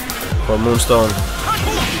from Moonstone.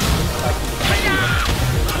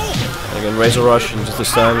 And again, Razor Rush into the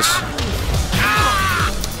stance.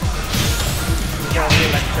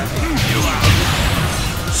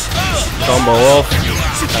 Combo off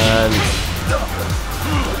and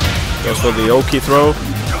goes for the Oki throw.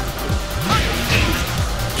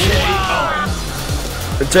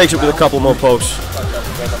 It takes it with a couple more pokes.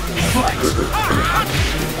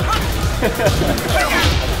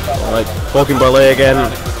 Alright, poking by Lei again.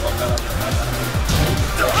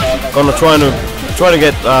 Gonna try to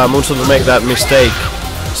get Moonstone to make that mistake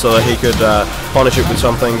so that he could punish it with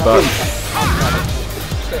something, but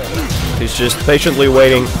he's just patiently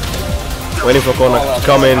waiting for Konna to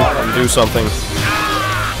come in and do something.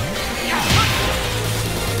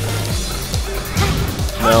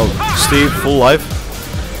 Now Steve full life,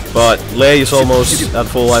 but Lei is almost at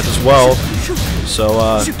full life as well, so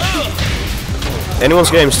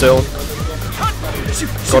anyone's game still.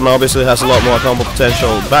 Konna obviously has a lot more combo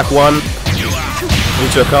potential. Back one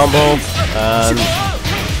into a combo and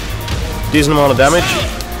decent amount of damage.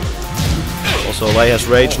 Also Lei has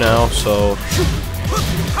rage now, so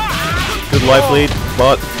good life lead,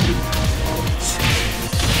 but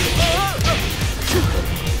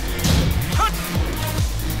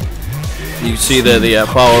you see there the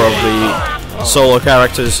power of the solo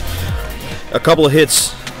characters. A couple of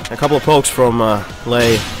hits, a couple of pokes from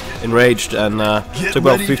Lei enraged and took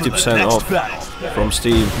about 50% off from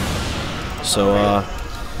Steve. So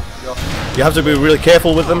you have to be really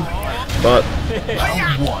careful with them, but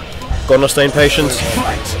Konna staying patient,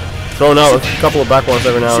 throwing out a couple of back ones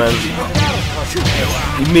every now and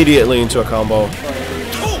then, immediately into a combo.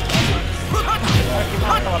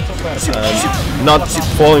 And not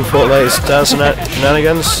falling for Lei's dance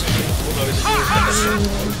shenanigans.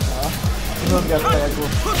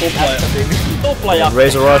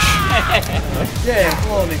 Razor Rush.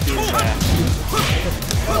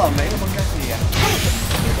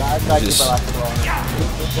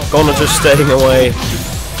 Konna just staying away,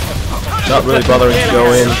 not really bothering to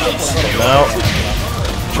go in. Now,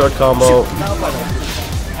 short combo.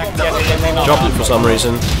 Dropped it for some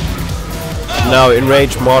reason. Now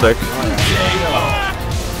enraged Modok.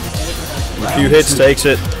 A few hits takes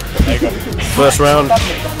it. First round,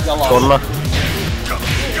 Konna.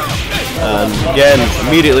 And again,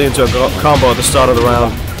 immediately into a combo at the start of the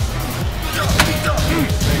round.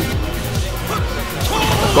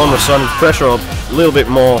 Konna's starting to pressure up a little bit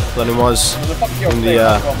more than he was in the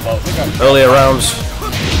earlier rounds.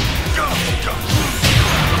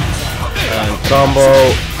 And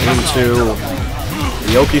combo into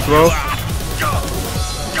the Oki throw.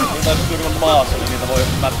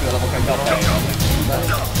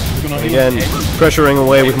 Again, pressuring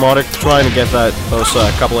away with Modok, trying to get those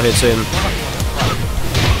couple of hits in.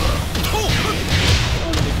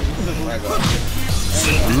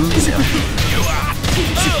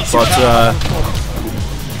 But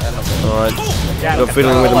alright, got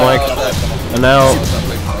fiddling with the mic, and now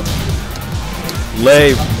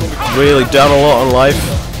Lei really down a lot on life,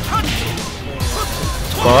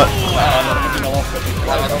 but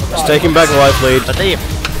he's taking back the life lead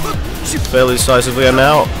fairly decisively, and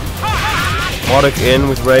now Modok in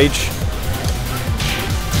with rage.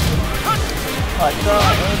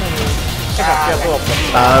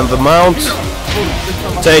 And the mount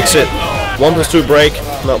takes it. 1+2 break,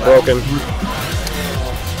 not broken.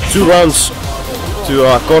 2 rounds to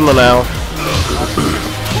Konna now.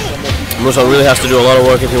 Moonstone really has to do a lot of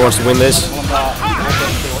work if he wants to win this.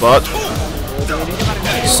 But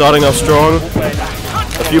starting off strong.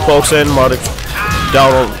 A few pokes in, Modok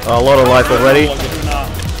down a lot of life already.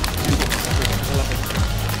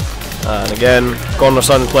 And again, Konna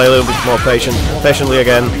starting to play a little bit more patiently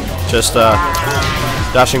again, just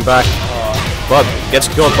dashing back, but gets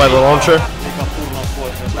caught by the launcher.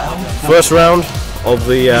 First round of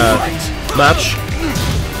the match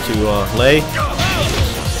to Lei.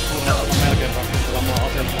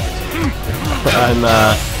 And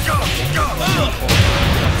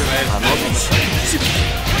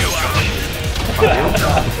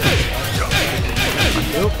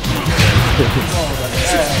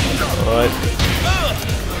Alright.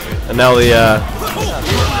 And now the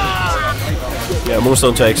yeah,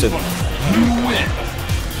 Moonstone takes it.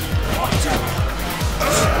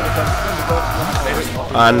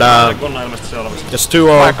 And just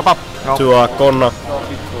 2-0 to Konna,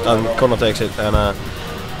 and Konna takes it. And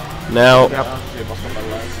now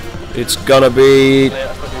it's gonna be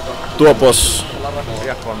Tuopos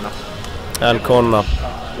and Konna.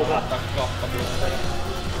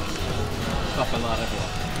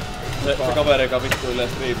 Se kaveri, joka vittuilee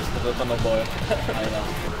striimistä noboja.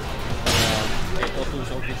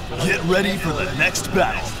 Get ready for the next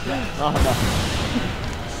battle.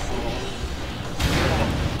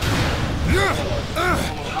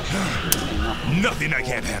 Nothing I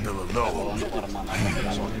can't handle alone.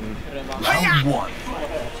 Round 1.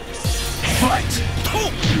 Fight!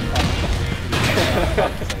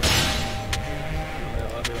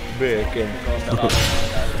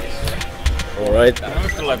 Alright.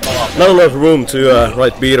 Not enough room to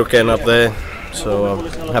write Biiruken up there, so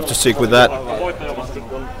I have to stick with that.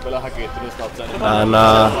 And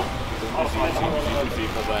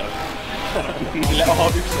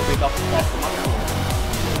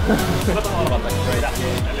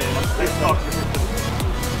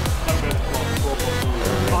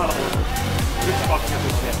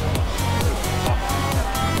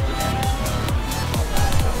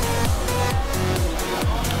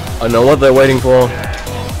I know what they're waiting for.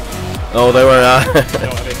 Oh, they were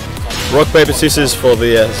rock, paper, scissors for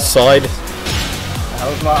the side.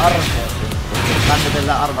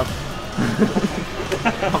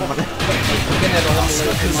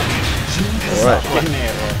 Alright.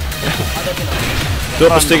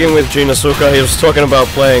 Dopa sticking with Jin Asuka. He was talking about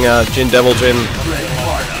playing Jin Devil Jin,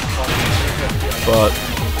 but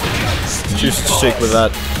chooses to stick with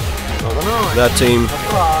that team.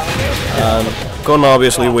 And Konna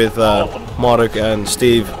obviously with Marek and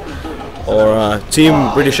Steve, or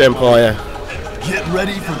Team British Empire. Get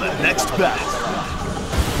ready for the next battle.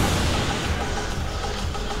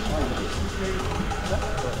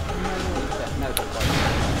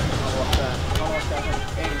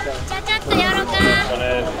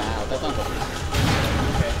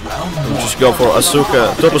 Just go for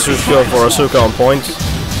Asuka. Dopa just go for Asuka on point.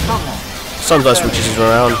 Sometimes switches it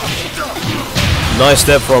around. Nice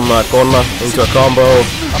step from Konna into a combo.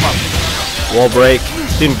 Wall break.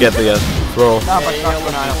 Didn't get the throw.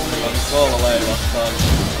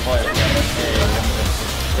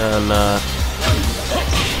 And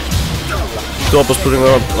Dopa's putting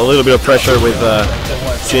on a little bit of pressure with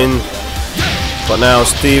Jin. But now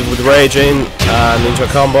Steve with Rage in and into a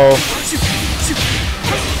combo.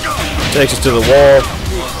 Takes it to the wall.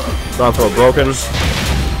 Ground throw broken.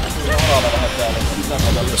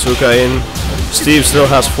 Asuka in. Steve still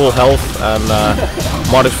has full health, and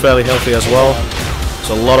Marty's fairly healthy as well.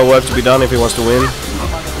 So a lot of work to be done if he wants to win.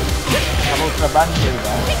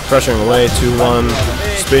 Pressuring away, 2-1.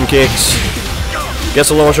 Spin kicks. Gets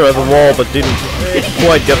a launcher at the wall, but didn't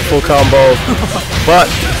quite get the full combo. But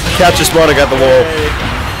catches Marty at the wall.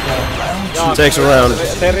 Takes a round.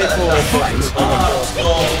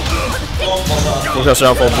 Goes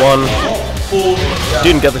down for 1.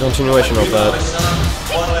 Didn't get the continuation of that.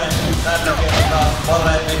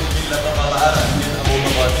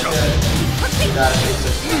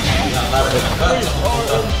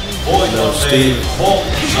 No,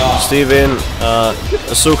 Steve in.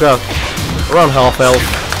 Asuka around half health.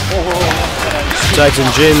 Tags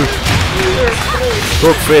in Jin.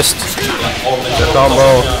 Hook fist.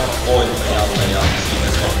 Combo.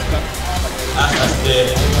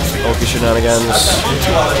 Oki shenanigans.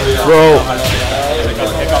 Throw.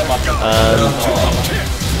 And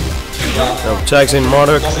no, tags in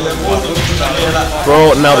Marduk.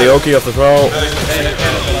 Throw. Now the Oki of the throw.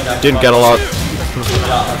 Didn't get a lot.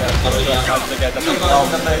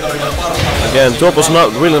 Again, Dopa's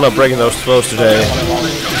not breaking those throws today.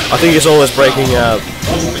 I think he's always breaking,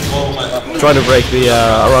 trying to break the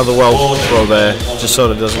around the world throw there, just so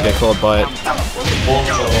that it doesn't get caught by it.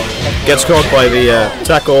 Gets caught by the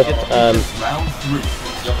tackle and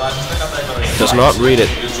does not read it.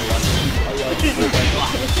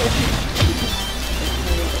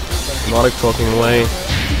 Marek poking away.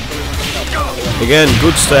 Again,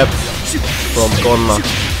 good step from Konna.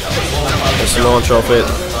 Let's launch off it.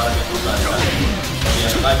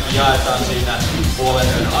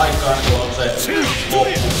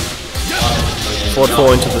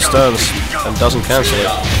 4-4 into the stance and doesn't cancel it.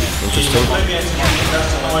 Interesting.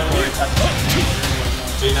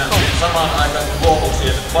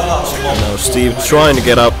 Now Steve trying to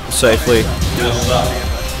get up safely.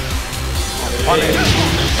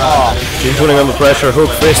 He's putting under pressure, hook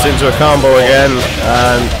fist into a combo again,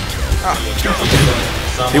 and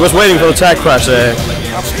he was waiting for the tag crash there,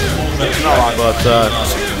 but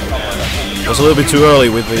was a little bit too early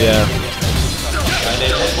with the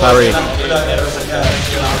parry.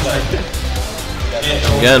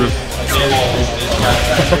 Again,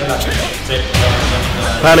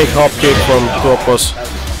 panic hop kick from Tuoppos,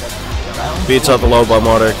 beats out the low by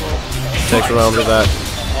Modric, takes a round with that.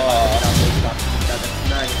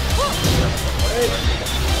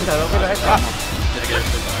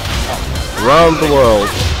 Around the world,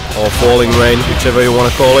 or falling rain, whichever you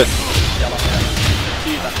want to call it.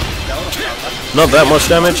 Not that much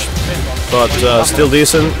damage, but still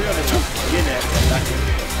decent.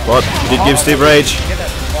 But did give Steve rage.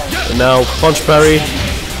 And now punch parry.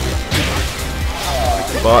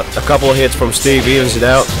 But a couple of hits from Steve evens it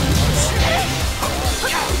out.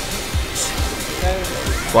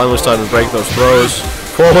 Finally starting to break those throws.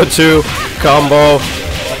 Forward 2, combo.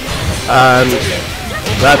 And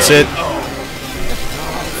that's it.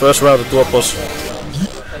 First round of Tuoppos.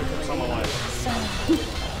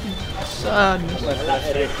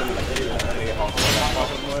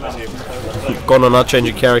 Connor not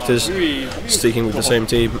changing characters, sticking with the same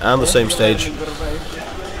team and the same stage.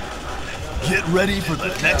 Get ready for the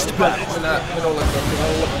next battle.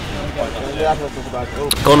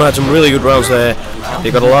 Connor had some really good rounds there. He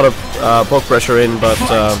got a lot of poke pressure in, but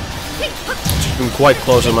didn't quite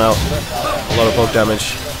close him out. A lot of poke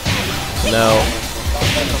damage. Now,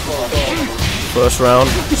 first round,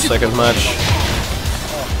 second match.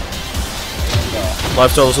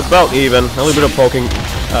 Lifestyle is about even, a little bit of poking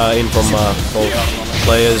in from both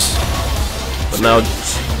players. But now,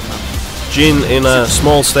 Jin in a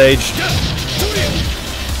small stage,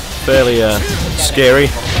 fairly scary.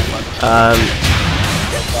 And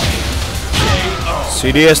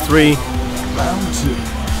CDS3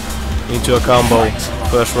 into a combo,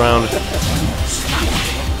 first round.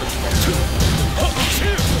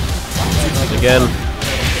 Again,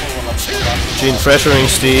 Jin pressuring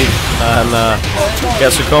Steve and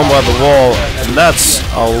gets a combo at the wall, and that's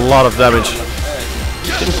a lot of damage.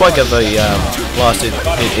 Didn't quite get the blast hit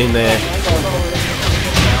in there.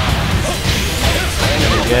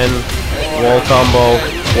 And again,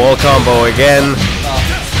 wall combo again.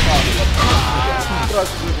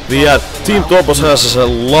 The Team Tuoppos has a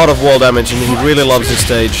lot of wall damage, and he really loves this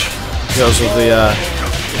stage because of the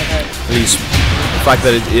fact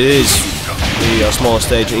that it is the smallest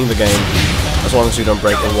stage in the game, as long as you don't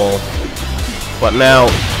break the wall. But now,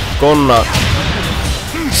 Konna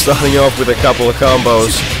starting off with a couple of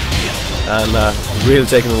combos and really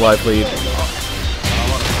taking the life lead.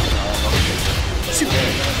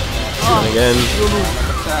 And again,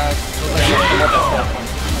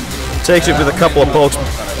 takes it with a couple of pokes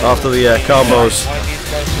after the combos.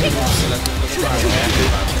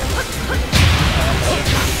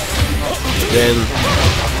 Then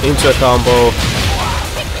into a combo.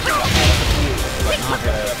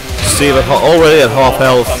 Steve already at half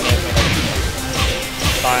health.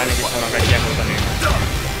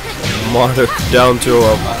 Marduk down to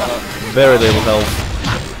a very little health.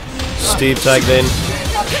 Steve tagged in.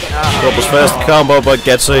 Tuoppos first combo, but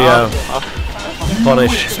gets a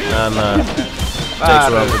punish and takes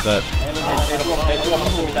around with that.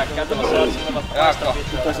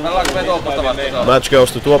 Match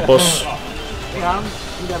goes to Tuoppos.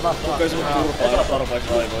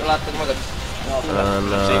 And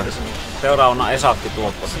seuraavana Esakki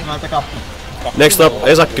Tuoppos. Next up,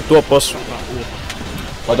 Esakki Tuoppos.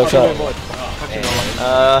 Laitoinko sä?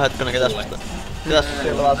 Hetkinen, ketäs vasta?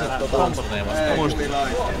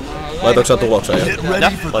 Laitoinko sä tuloksen jo?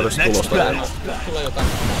 Laitoinko sä tulosta jo?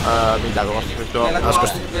 Mitä tulosta?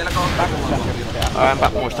 Äskeistä. Enpä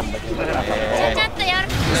muista.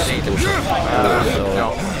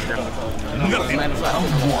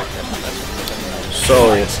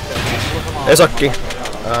 So, Esakki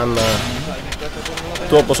and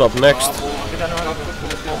Tuoppos up next.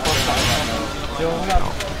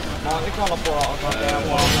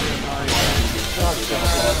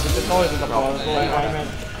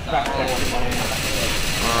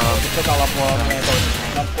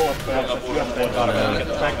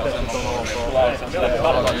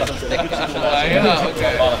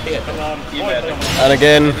 And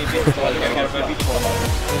again,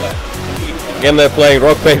 they're playing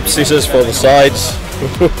rock, paper, scissors for the sides.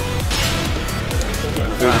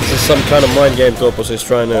 This is some kind of mind game Tuoppos is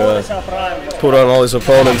trying to put on all his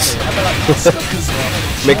opponents.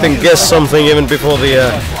 Make them guess something even before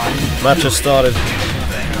the match has started.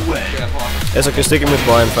 Esakki sticking with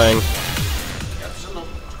Brian Fang.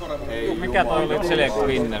 Mikä toi oli select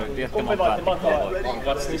winner? Tiedätkö mä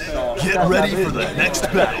Get ready for the next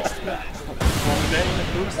battle.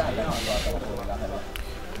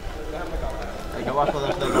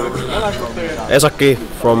 Esakki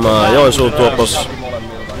from Joensuu Tuopos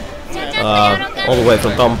all the way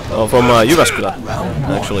from Jyväskylä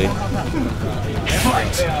actually,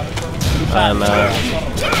 and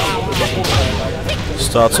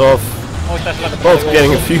starts off both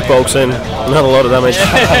getting a few pokes in, not a lot of damage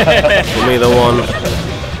from either one.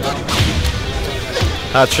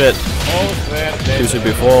 Hatchet,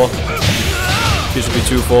 2CB4,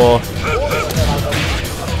 2CB2-4.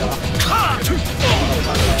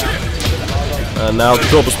 And now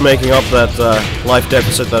Tuopos making up that life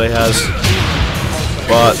deficit that he has,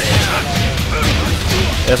 but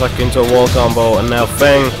Esak into a wall combo, and now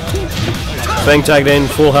Feng tagged in,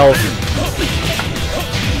 full health.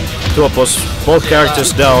 Tuopos, both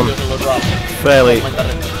characters down fairly.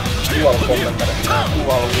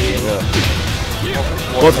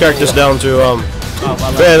 Both characters down to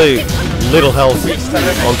fairly little health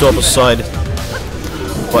on Tuopos' side,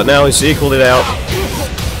 but now he's equaled it out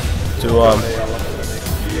to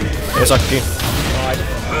Esakki.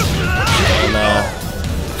 And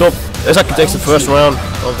Esakki takes the first round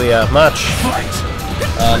of the match.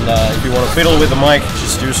 And if you want to fiddle with the mic,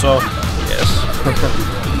 just do so. Yes.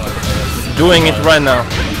 Doing it right now.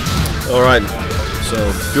 Alright, so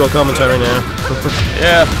dual commentary now.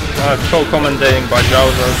 Yeah, co-commentating by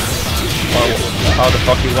Joensuu. How the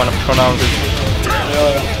fuck you want to pronounce it.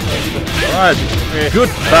 Alright, good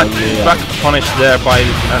back punish there by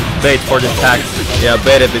and bait for the tag. Yeah,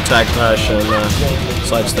 baited the tag crash and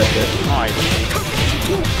sidestepped it.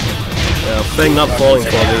 Yeah, Feng not falling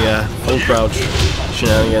for the full crouch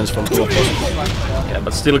shenanigans from Tuopos. Yeah,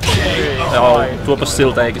 but still, Tuopos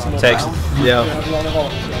still takes it. Yeah.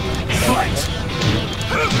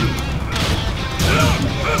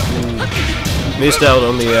 Missed out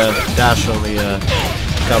on the dash on the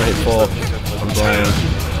counter hit 4 on Brian.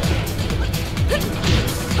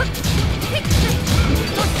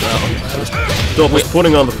 Tuopos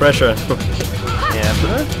putting on the pressure. Yeah,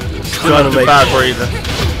 but trying to make bad for either.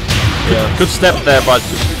 Yeah. Good step there by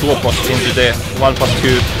Tuopos into the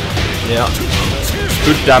 1+2. Yeah.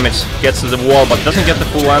 Good damage, gets to the wall, but doesn't get the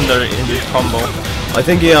full under in the combo. I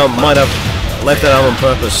think he might have left that out on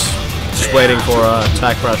purpose, just waiting for a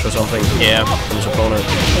tag crash or something. Yeah. From his opponent.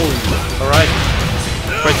 Alright.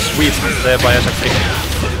 Great sweep there by Esakki.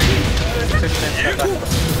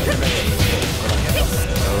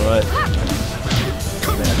 Alright.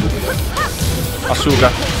 Asuka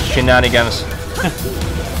shenanigans.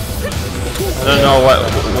 I don't know what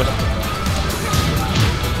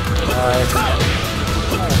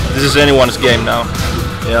this is anyone's game now.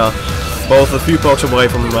 Yeah. Both a few pokes away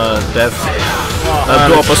from death.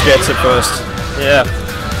 And Tuopos gets it first. Yeah.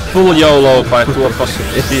 Full YOLO by Tuopos.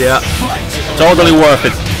 Yeah. Totally worth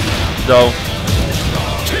it, though.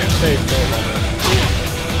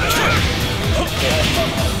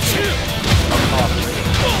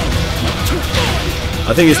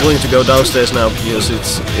 I think he's willing to go downstairs now because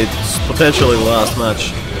it's potentially the last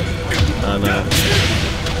match, and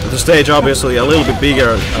the stage obviously a little bit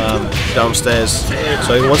bigger downstairs,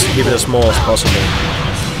 so he wants to keep it as small as possible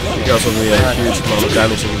because of the huge amount of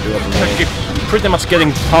damage he can do up the wall. Pretty much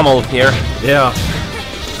getting pummeled here. Yeah.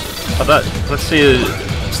 But let's see.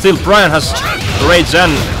 Still, Brian has rage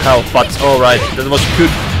and health, but alright, that was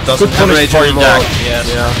good. Doesn't good have punish rage for anymore. Jack. Yes.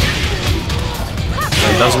 Yeah.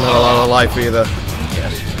 He doesn't have a lot of life either.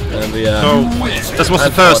 And the, so that was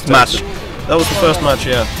the first match. That was the first match,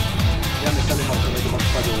 yeah.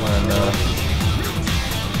 And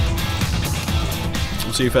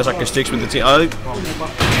we'll see if Esakki sticks with the team.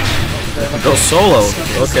 Goes solo.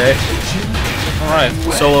 Okay. Alright.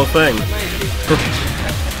 Solo thing.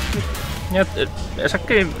 Yeah,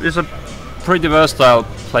 Esakki is a pretty versatile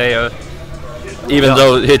player, even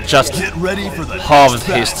though he just halved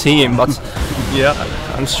his team. But yeah,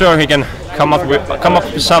 I'm sure he can come up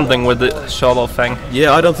with something with the solo thing.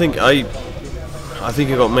 Yeah, I don't think I think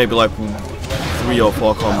he got maybe like 3 or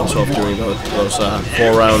 4 combos off during those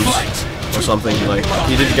 4 rounds or something. Like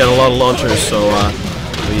he didn't get a lot of launchers, so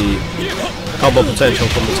the combo potential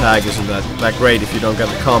from the tag isn't that great if you don't get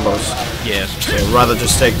the combos. Yes. So rather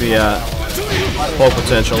just take the poke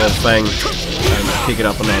potential of Feng and kick it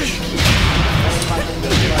up a notch.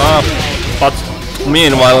 But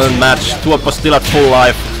meanwhile in the match, Tuopos still at full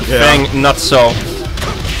life. Yeah. Feng not so.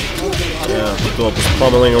 Yeah, Tuopos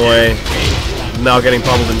pummeling away. Now getting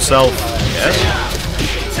pummeled himself. Yes.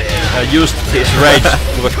 Used his rage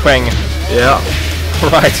with Feng. Yeah.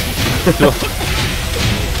 Right.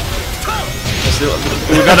 still,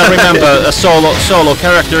 we gotta remember a solo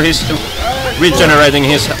character. He's regenerating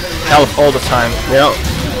his health all the time. Yeah.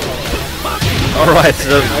 Alright,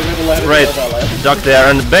 great duck there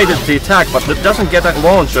and baited the attack, but it doesn't get a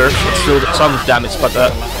launcher. It's still some damage, but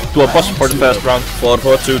to a boss for the first round.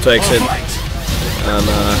 4-4-2 takes it. And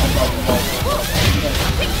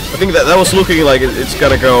I think that was looking like it's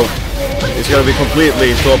gonna go. It's gonna be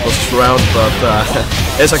completely Tuopo's round, but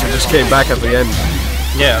Esaki just came back at the end.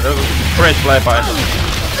 Yeah, there was great play by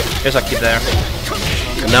Esaki there.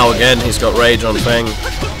 And now again he's got rage on Feng.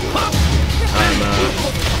 And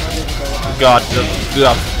got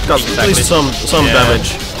at least some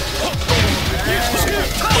damage.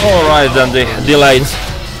 Alright, then the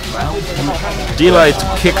delayed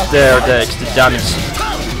kick there takes the damage.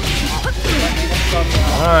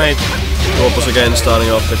 Alright. Tuopos again starting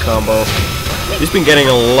off the combo. He's been getting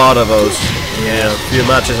a lot of those. Yeah, a few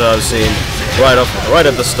matches I've seen. Right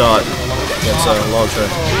at the start. Gets a launcher.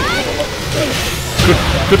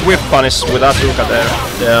 Good whip punish with Asuka there.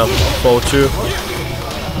 Yeah, 4-2.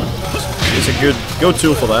 It's a good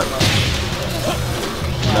go-to for that.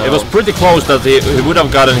 No. It was pretty close that he would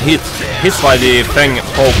have gotten hit by the Feng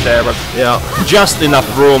poke there, but yeah, just enough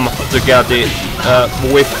room to get the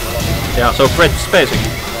whip. Yeah. So great spacing.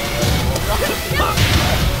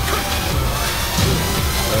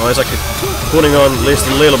 Isaac putting on at least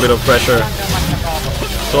a little bit of pressure.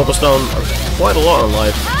 Tuopos down quite a lot on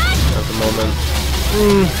life at the moment.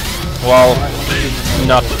 Well,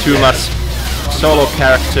 not too much solo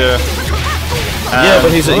character. Yeah,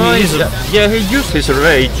 but he used his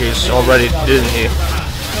rages already, didn't he?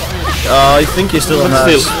 I think he still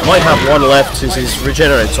might have one left since he's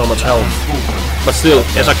regenerated so much health. But still,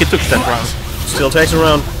 Esaki took that round. Still takes a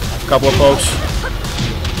round, a couple of pokes.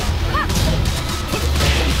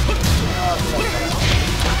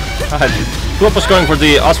 Tuopos going for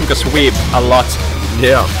the Asuka sweep a lot.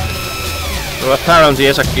 Yeah. So apparently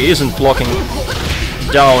Esaki isn't blocking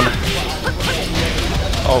down.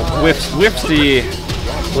 Oh, whips the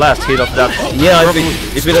last hit of that. Yeah, I think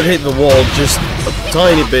if it had hit the wall just a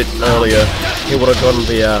tiny bit earlier, he would have gotten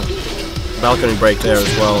the balcony break there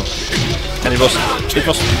as well. And it was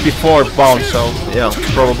before bounce, so yeah,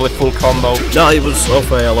 probably full combo. No, it was off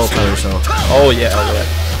a low counter, so. Oh yeah,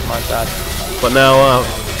 my bad. But now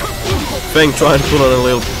Feng trying to put on a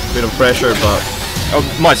little bit of pressure, but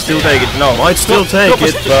might still take it. No, might still take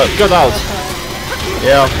it, but got out.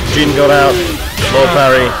 Yeah, Jin got out. Low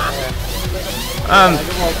parry. And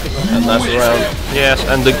that's a round. Yes,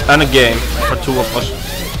 and a game for Tuopos.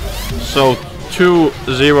 So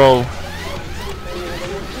 2-0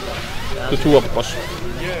 to Tuopos.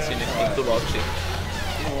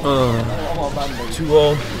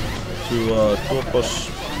 2-0 to Tuopos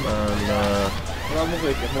and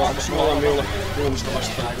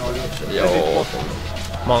joo.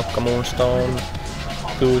 Mankka Moonstone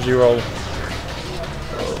 2-0.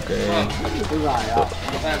 Okay.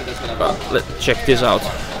 Let's check this out.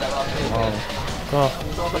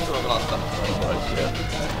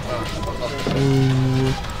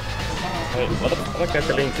 Ota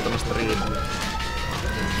käytä linkki tuommoista riimaa.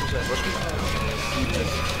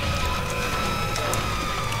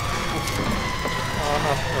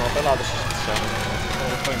 Aha, no pelata se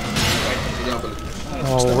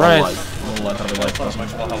Alright.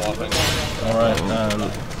 Alright,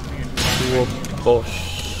 Tuopos.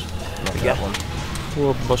 Not that one.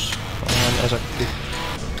 Tuopos and Esaki.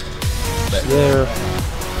 There.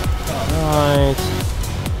 Right.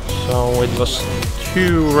 So it was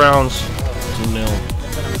 2 rounds to 0.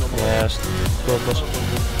 Yes, Tuopos.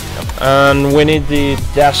 And we need the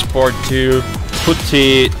dashboard to put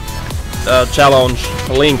the challenge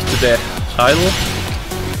link to the title.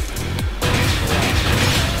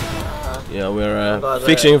 Yeah, we're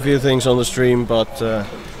fixing a few things on the stream, but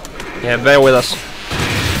yeah, bear with us.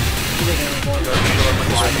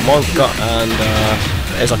 Monka and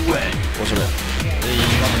Esaki, wasn't it?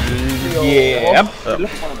 Yeah.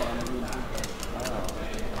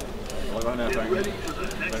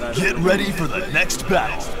 Get ready for the next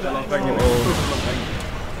battle.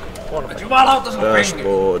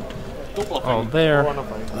 Dashboard. Oh, there.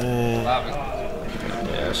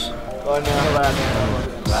 Yes.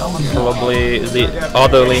 Probably the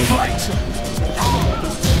other link.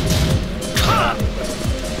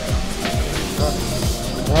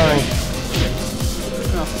 Right.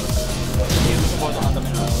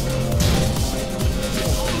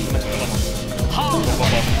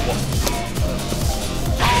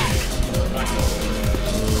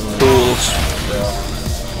 Tools.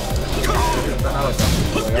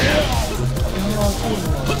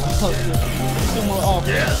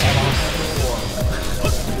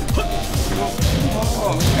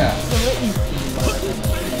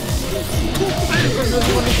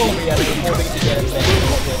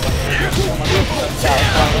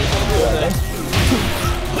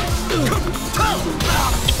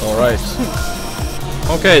 Alright.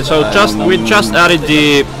 Okay, so we just added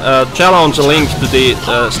the challenge link to the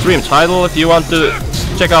stream title. If you want to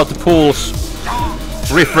check out the pools,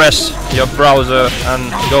 refresh your browser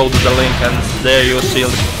and go to the link, and there you'll see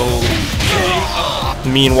the pool.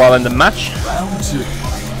 Meanwhile in the match.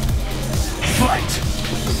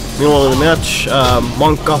 Meanwhile in the match,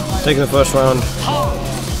 Monka taking the first round.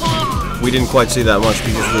 We didn't quite see that much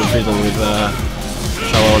because we were fiddling with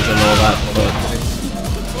challenge and all that, but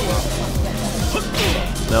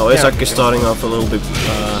now Isak is starting off a little bit,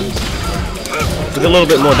 took a little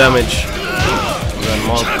bit more damage than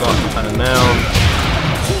Monka, and now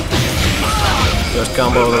just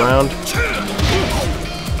combo of the round.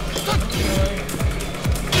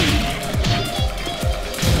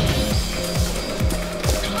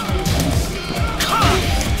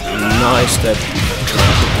 Nice step.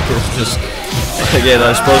 Just again,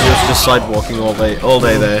 I suppose he was just sidewalking all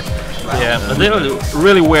day there. Yeah, a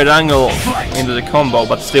really weird angle into the combo,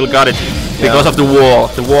 but still got it because of the wall.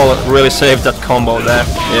 The wall really saved that combo there.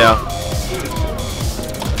 Yeah.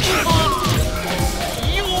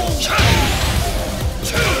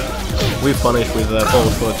 We punished with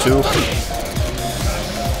forward for 2.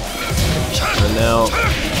 And now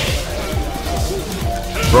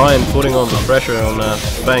Brian putting on the pressure on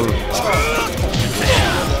Feng.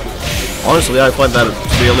 Honestly, I find that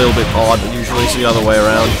to be a little bit odd. Usually it's the other way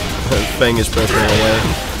around. Feng is pressuring away.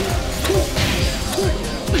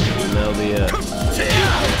 And now the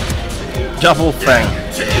double Feng.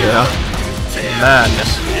 Yeah.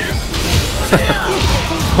 Madness.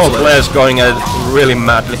 Whole players going at it really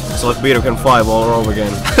madly. It's like Beatercan 5 all over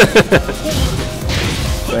again.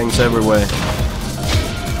 Fengs everywhere.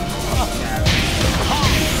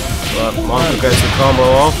 But Monka gets the combo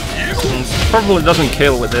off. Probably doesn't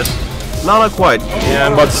kill with this. No, not quite.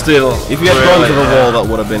 Yeah, but still. If you had gone to the wall, that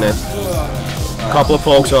would have been it. A couple of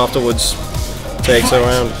pokes afterwards takes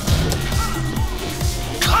around.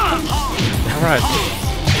 Alright.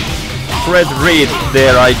 Fred read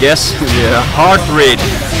there, I guess. Yeah. Hard read.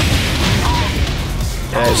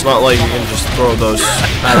 Yeah, it's not like you can just throw those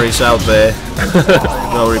parries out there.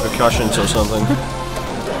 No repercussions or something.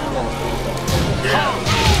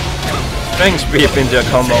 Feng sweep into a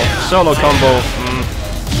combo. Solo combo.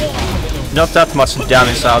 Not that much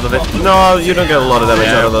damage out of it. No, you don't get a lot of damage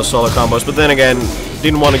out of those solo combos, but then again,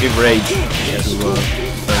 didn't want to give rage. Yes.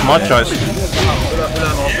 Smart choice.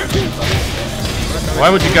 Why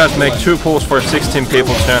would you guys make 2 pools for a 16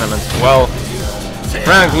 people tournament? Well,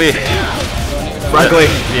 frankly,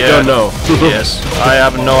 don't know. Yes, I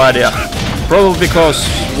have no idea. Probably because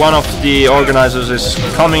one of the organizers is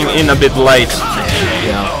coming in a bit late.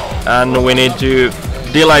 Yeah. And we need to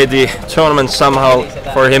delay the tournament somehow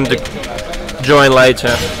for him to join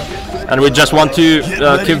later, and we just want to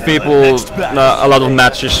give people a lot of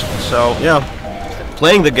matches. So yeah,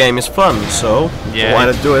 playing the game is fun. So yeah, why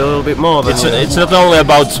not do it a little bit more? Than it's not only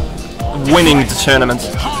about winning the tournament.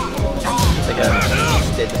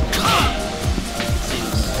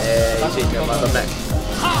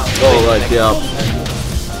 Oh right, yeah.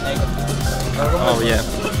 Oh yeah.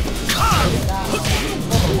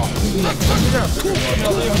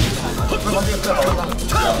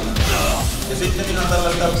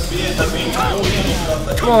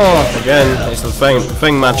 Oh, again, it's the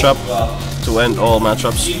Feng matchup to end all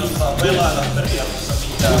matchups.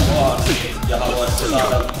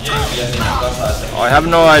 I have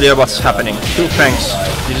no idea what's happening. 2 Fengs.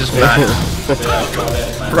 This is mad.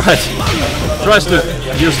 Right. Tries to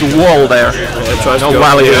use the wall there. Yeah, tries no to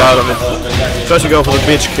value out of it. Tries to go for the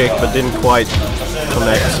bitch kick, but didn't quite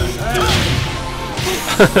connect.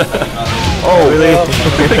 Oh, really?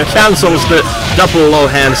 Cancels the double low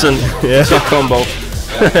hands and combo.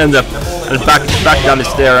 and the back down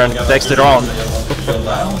is there and takes it on.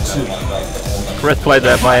 Great play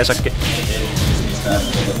there by Isak.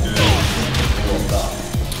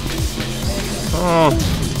 Oh.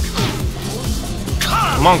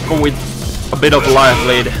 Monka with a bit of life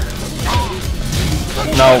lead.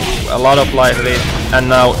 Now a lot of life lead, and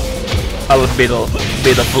now a bit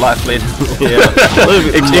of life lead. Yeah.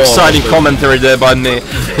 Exciting commentary there by me.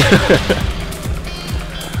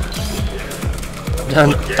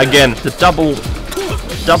 And again, the double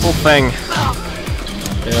Feng.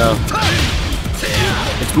 Yeah.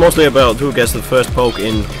 It's mostly about who gets the first poke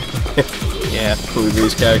in. Yeah. With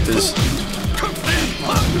these characters.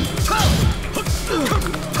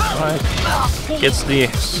 Right. Gets the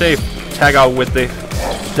safe tag out with the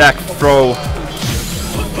stack throw.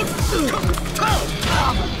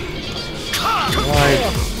 Right.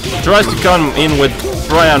 Tries to come in with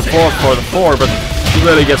Brian 4 for the 4, but he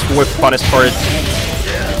really gets whip punish for it.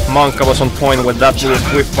 Manka was on point with that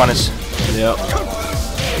whip punish. Yep.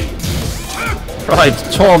 Right,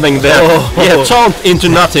 taunting there. Oh. Yeah, taunt into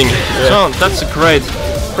nothing. Yeah. Taunt, that's a great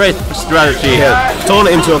strategy. Yeah, taunt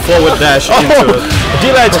into a forward dash into a...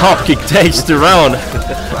 Delayed hop kick takes the round.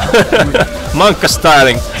 Manka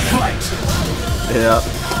styling. Yeah.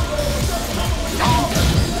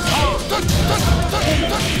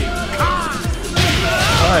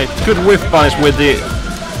 Right, good whip punish with the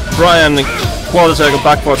Brian quarter circle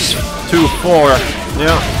backwards 2-4.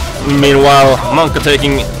 Yeah. Meanwhile, Manka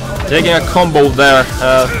taking a combo there,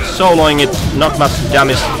 soloing it, not much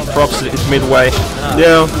damage, props it midway.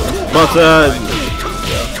 Yeah, but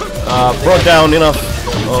brought down enough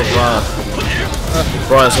of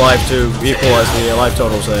Brian's life to equalize the life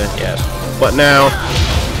totals there. Yes. But now,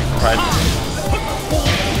 right,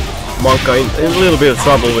 Manka in a little bit of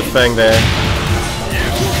trouble with Feng there.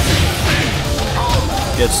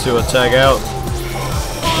 Gets to a tag out.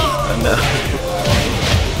 And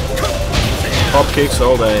hop kicks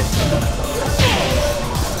all day.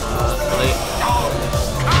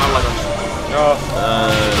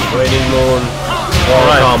 Waiting moon,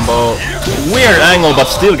 right. combo. Weird angle, but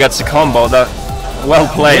still gets a combo. That well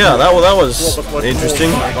played. Yeah, that was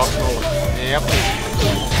interesting. Yep.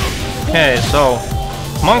 Okay, so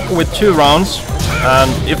Manka with 2 rounds,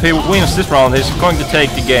 and if he wins this round, he's going to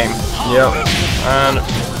take the game. Yeah. And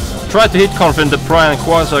try to hit confident the Brian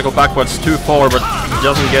quarter circle backwards 2-4, but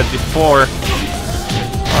doesn't get the 4.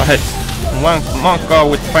 Alright, Manka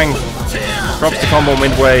with Feng drops the combo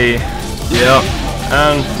midway. Yeah.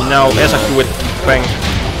 And now Esaki with Feng.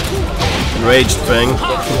 Enraged Feng.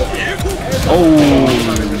 Oh,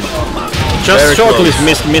 just very shortly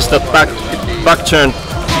close. missed that back turn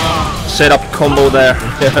setup combo there.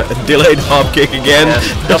 Delayed hop kick again.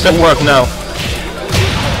 Yes, doesn't work now.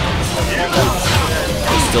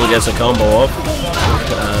 Still gets a combo off.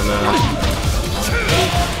 And,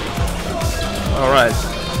 alright.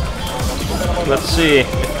 Let's see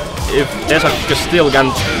if Esaki still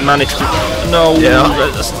can manage to... No, yeah.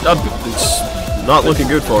 It's not looking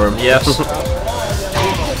good for him. Yes.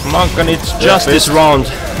 Manka needs just this round.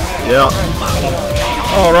 Yeah.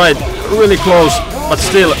 Alright, really close, but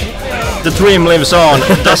still the dream lives on.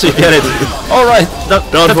 Does he get it? Alright, that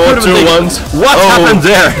for could have 2 been ones. What happened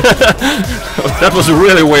there? That was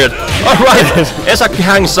really weird. Alright, Esaki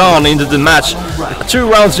hangs on into the match. 2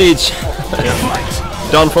 rounds each. Yeah.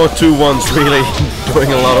 Done for 2-1s, really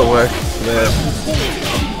doing a lot of work there.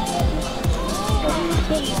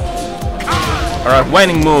 Alright,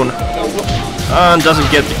 waning moon. And doesn't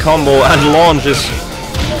get the combo and launches.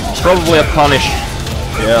 Probably a punish.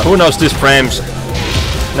 Yeah. Who knows these frames?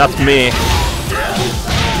 Not me.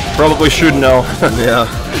 Probably should know. Yeah.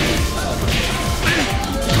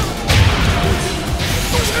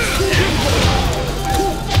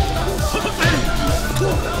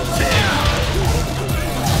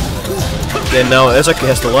 Then now Esaki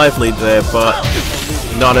has the life lead there, but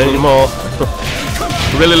not anymore.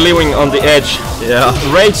 Really living on the edge. Yeah.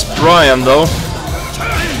 Rage Brian though.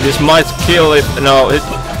 This might kill if no. It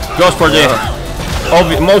goes for the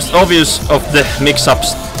most obvious of the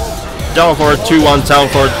mix-ups. Down for 2-1, down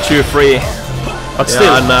for 2-3. But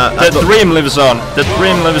still, and, the dream lives on. The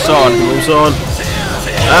dream lives on. Moves on.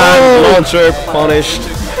 And launcher punished.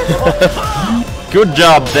 Good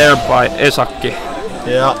job there by Esaki.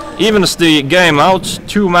 Yeah. Evens the game out.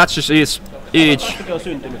 2 matches each.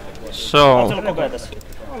 So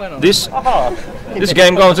this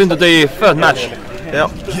game goes into the 3rd match. Yep.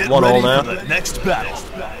 1-1 now. The next battle.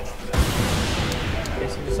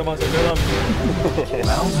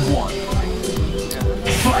 Round 1.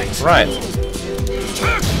 Fight. Right.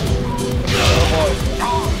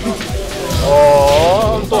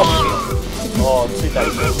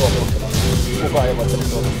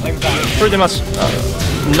 Pretty much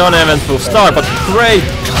non-eventful start, but great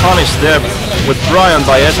punish there with Brian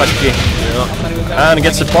by Esaki. Yeah. And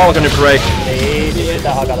gets a balcony break.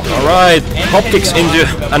 Alright, hop kicks into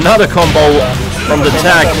another combo from the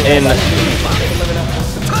tag in.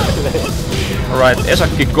 Alright,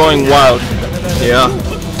 Esaki going wild. Yeah.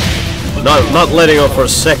 Not letting up for a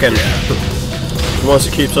second. He wants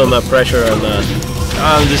to keep some of that pressure and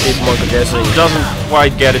this keep Manka guessing. Doesn't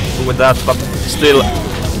quite get it with that, but still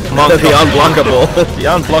The unblockable. The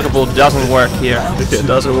unblockable doesn't work here. It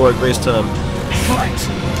doesn't work this time.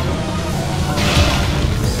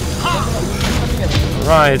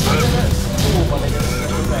 Right.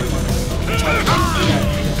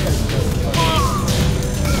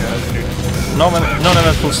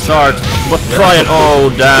 non-eventful start, but Brian, oh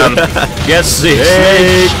damn, gets the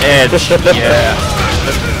snake edge, yeah.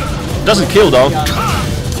 Doesn't kill though.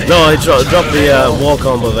 No, he dropped the wall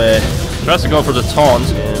combo there. Tries to go for the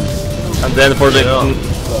taunt, and then for the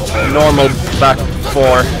normal back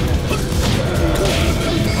 4.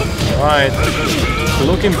 Right,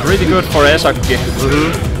 looking pretty good for Esaki,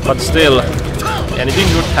 but still, anything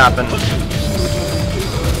could happen.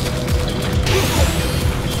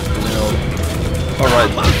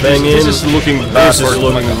 Alright, this is looking bad. This is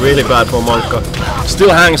looking really bad for Mankka.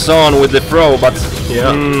 Still hangs on with the throw, but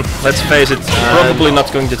let's face it, probably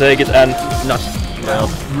not going to take it and not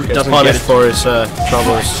doesn't punished get it. for his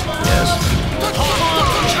troubles. Yes.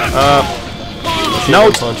 Now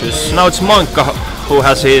it's Mankka who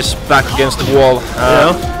has his back against the wall.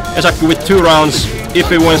 Esaki with 2 rounds. If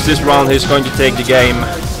he wins this round, he's going to take the game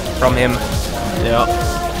from him. Yeah.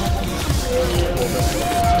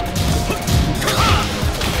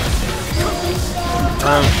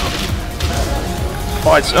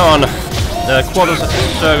 Fights on. The quarter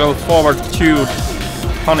circle forward 2.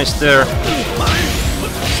 Punish there.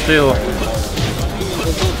 Still.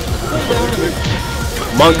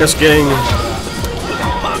 Mankka's getting.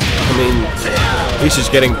 I mean, he's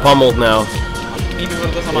just getting pummeled now.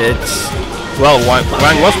 It's. Well,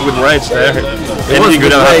 Wang was with rage there. It was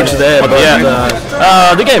with rage there, but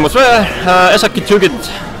yeah. The game was where Esaki took it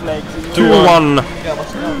 2-1.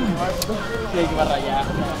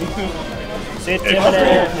 Sitten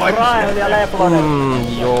menee Brian ja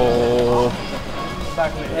Leplonen. Joo.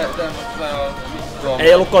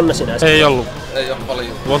 Ei ollut konne sinänsä. Ei ollut. Ei oo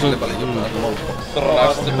paljon.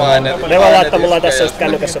 Ne voi laittaa mulla tässä just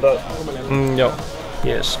kännykässä toi. Joo.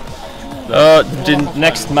 Yes. The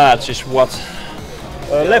next match is what?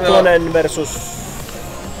 Leplonen versus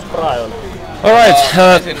Brian. Alright,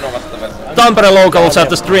 Tampere locals at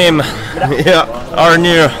the stream. Yeah. Our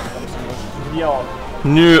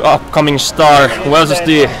new upcoming star versus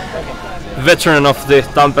the veteran of the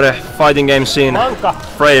Tampere fighting game scene,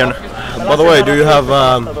 Freyon. By the way, do you have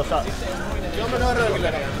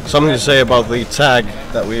something to say about the tag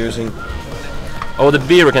that we're using? Oh, the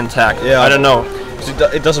Beerican tag. Yeah. I don't know.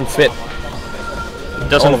 It doesn't fit. It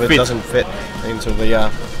doesn't fit. It doesn't fit into the.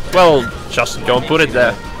 Well, just don't put it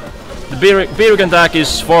there. The Beerican tag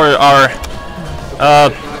is for our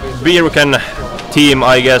Beerican team,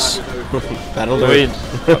 I guess. That'll do it.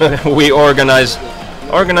 We organize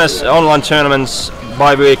online tournaments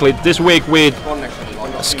bi-weekly. This week we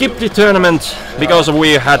skipped the tournament because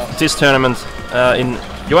we had this tournament in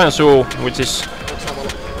Joensuu, which is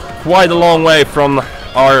quite a long way from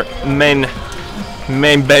our main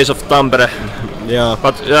base of Tampere. Yeah.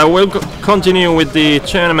 But we'll continue with the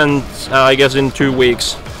tournament, I guess, in 2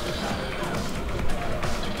 weeks.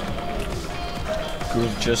 Could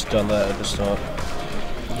have just done that at the start.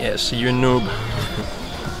 Yes, you noob.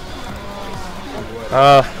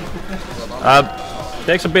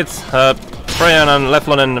 Takes a bit. Freyon and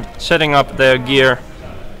Leplonen setting up their gear.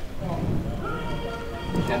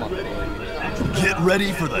 Get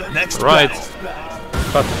ready for the next right.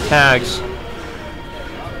 Got tags.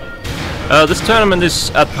 This tournament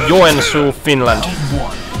is at Joensuu, Finland.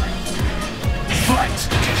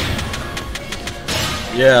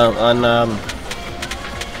 Yeah, and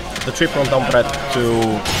the trip from Tampere to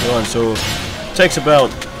Joensuu takes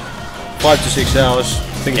about 5 to 6 hours.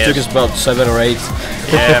 I think it took us about 7 or 8.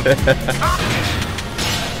 Yeah.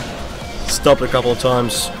 Stopped a couple of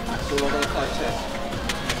times.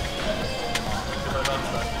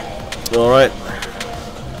 Alright.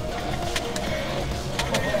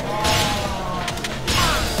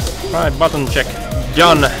 Right, button check.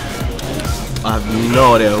 Done. I have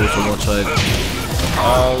no idea who's on what side.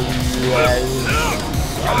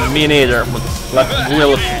 Me neither, but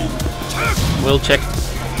we'll check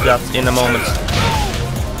that in a moment.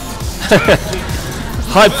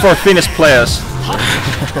 Hype for Finnish players.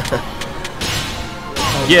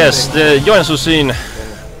 Yes, the Joensuu scene,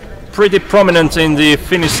 pretty prominent in the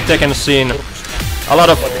Finnish Tekken scene. A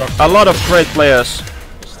lot of great players.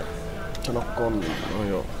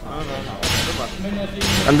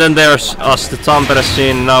 And then there's us, the Tampere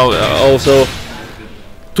scene now. Also,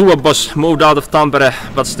 two of us moved out of Tampere,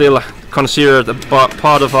 but still considered a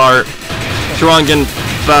part of our drunken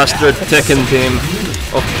bastard Tekken team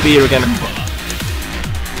of Beerican.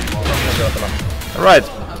 Right,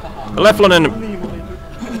 Leplonen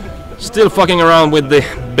still fucking around with the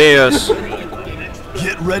bears.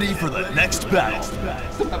 Get ready for the next battle.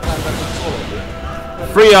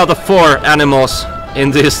 3 out of 4 animals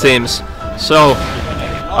in these teams, so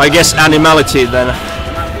I guess animality then.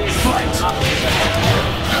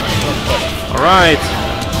 Alright.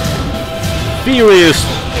 furious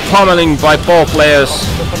pummeling by both players.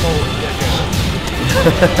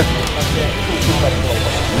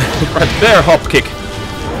 Right, bear hop kick.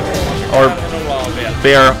 Or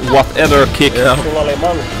bear whatever kick. Yeah.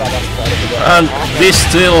 And this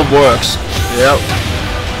still works. Yeah.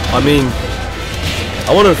 I mean,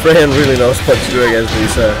 I wonder if Freyan really knows what to do against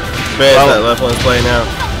these bears that left one's playing now.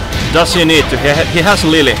 Does he need to? He has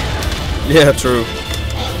Lily. Yeah, true.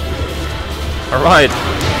 Alright.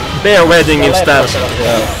 Bear wedding in stance.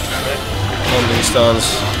 Yeah. Hunting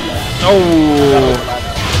stance. Oh.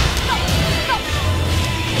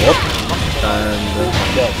 Yep. And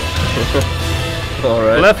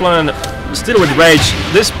alright. Leflon still with rage.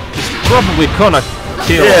 This is probably gonna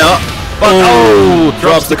kill. Yeah. But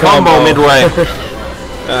drops the combo midway.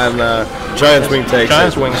 And giant swing takes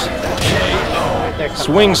giant it. swings.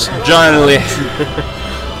 Swings giantly.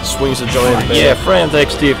 Swings a giant bear. Yeah, Freyan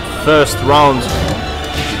takes the first round.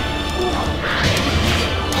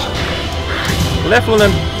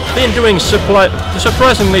 Leflon been doing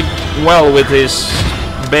surprisingly well with his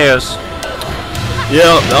bears.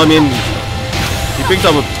 Yeah, I mean, he picked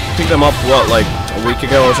them up what, like a week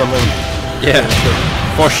ago or something. Yeah,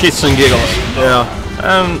 for shits and giggles. Yeah.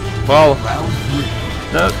 Well,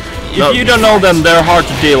 if you don't know them, they're hard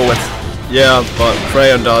to deal with. Yeah, but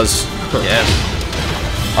Freyan does. Yes.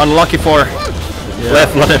 Unlucky for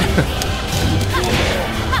Leflon.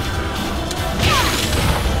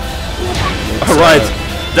 Alright,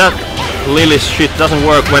 that Lily's shit doesn't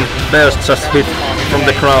work when bears just hit from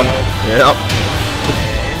the ground. Yep.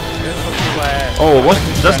 Oh, what?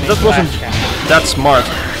 That wasn't that smart.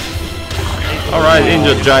 Alright,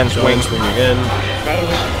 into giant swing. Swing again.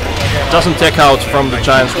 Doesn't take out from the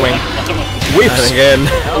giant swing. Whips again.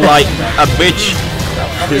 like a bitch.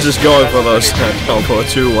 He's just going for those combo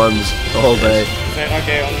 2-1s all day.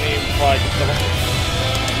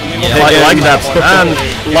 Like that. And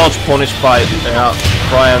large punish by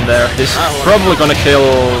Brian there. This is probably gonna kill.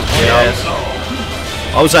 Yes.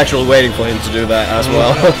 I was actually waiting for him to do that as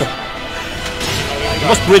well. It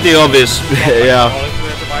was pretty obvious. Yeah.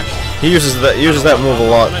 He uses that move a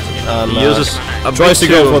lot. And, he uses tries to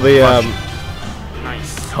go for the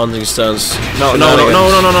hunting stance. No.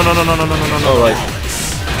 Oh right.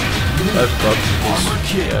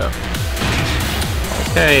 Yeah.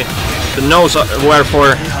 Okay. The nose were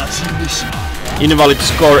for invalid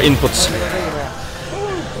score inputs.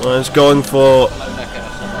 Well, it's going for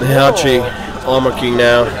the Hachi Armor King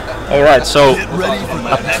now. Alright, so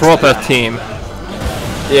a proper team.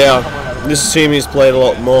 Yeah, this team he's played a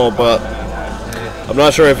lot more, but I'm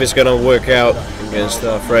not sure if it's gonna work out against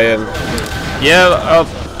Freyan. Yeah,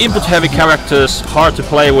 input heavy characters, hard to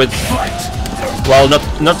play with. Well,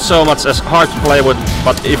 not so much as hard to play with,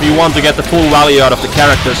 but if you want to get the full value out of the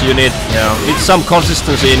characters, you need some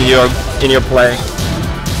consistency in your play.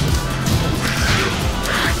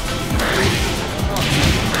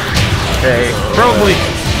 Okay, probably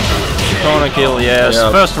gonna kill. Yes,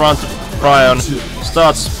 first round Brian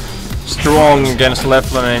starts strong against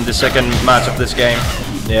Leflon in the second match of this game.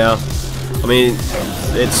 Yeah, I mean,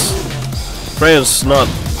 Freyan's not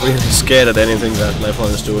really scared at anything that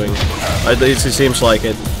Leflon is doing. It seems like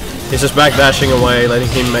it. He's just backdashing away, letting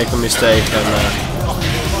him make the mistake, and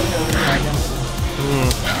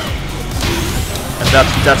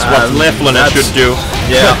that's what Leflon should do.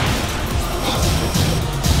 Yeah.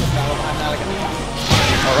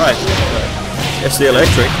 All right. It's the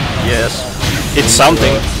electric. Yes. It's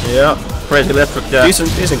something. Yeah. Crazy electric. Yeah.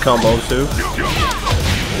 Decent combo too.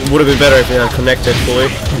 Would have been better if he had connected fully.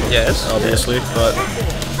 Yes. Obviously, but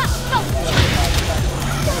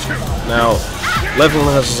now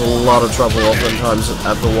Leflon has a lot of trouble oftentimes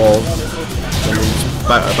at the wall. And he's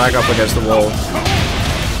back up against the wall,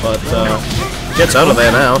 but gets out of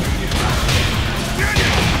there now.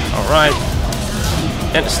 All right.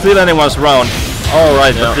 And still anyone's round. All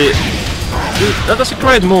right, but that was a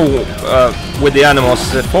great move with the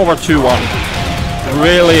animals. The forward 2-1.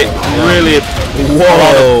 Really a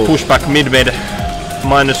lot of pushback mid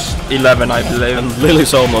minus 11, I believe. And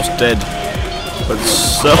Lily's almost dead. But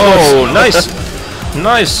so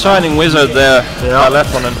nice shining wizard there by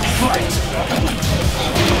Leflon.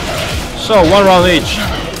 So 1 round each.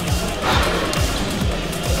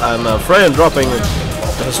 And Freyan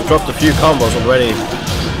has dropped a few combos already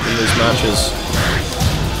in these matches.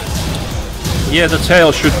 Yeah, the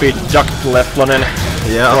tail should be ducked Leflon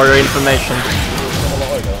for your information.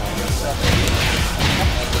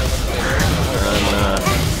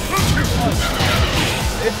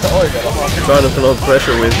 Trying to put on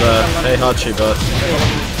pressure with Heihachi, but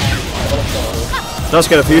does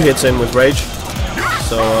get a few hits in with Rage.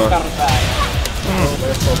 So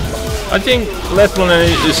I think Leplonen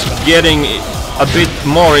is getting a bit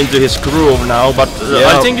more into his groove now, but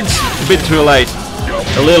I think it's a bit too late.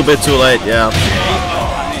 A little bit too late, yeah.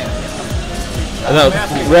 And now,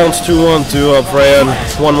 rounds 2-1 to Freyan.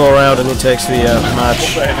 One more round and he takes the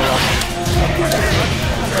match.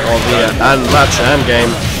 Or the match and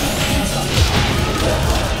game.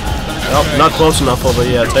 Nope, not close enough for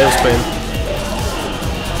the tailspin.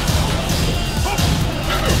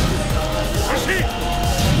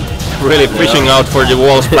 Really fishing out for the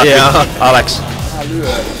walls back with Alex.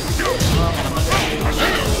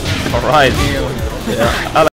 Alright. Yeah.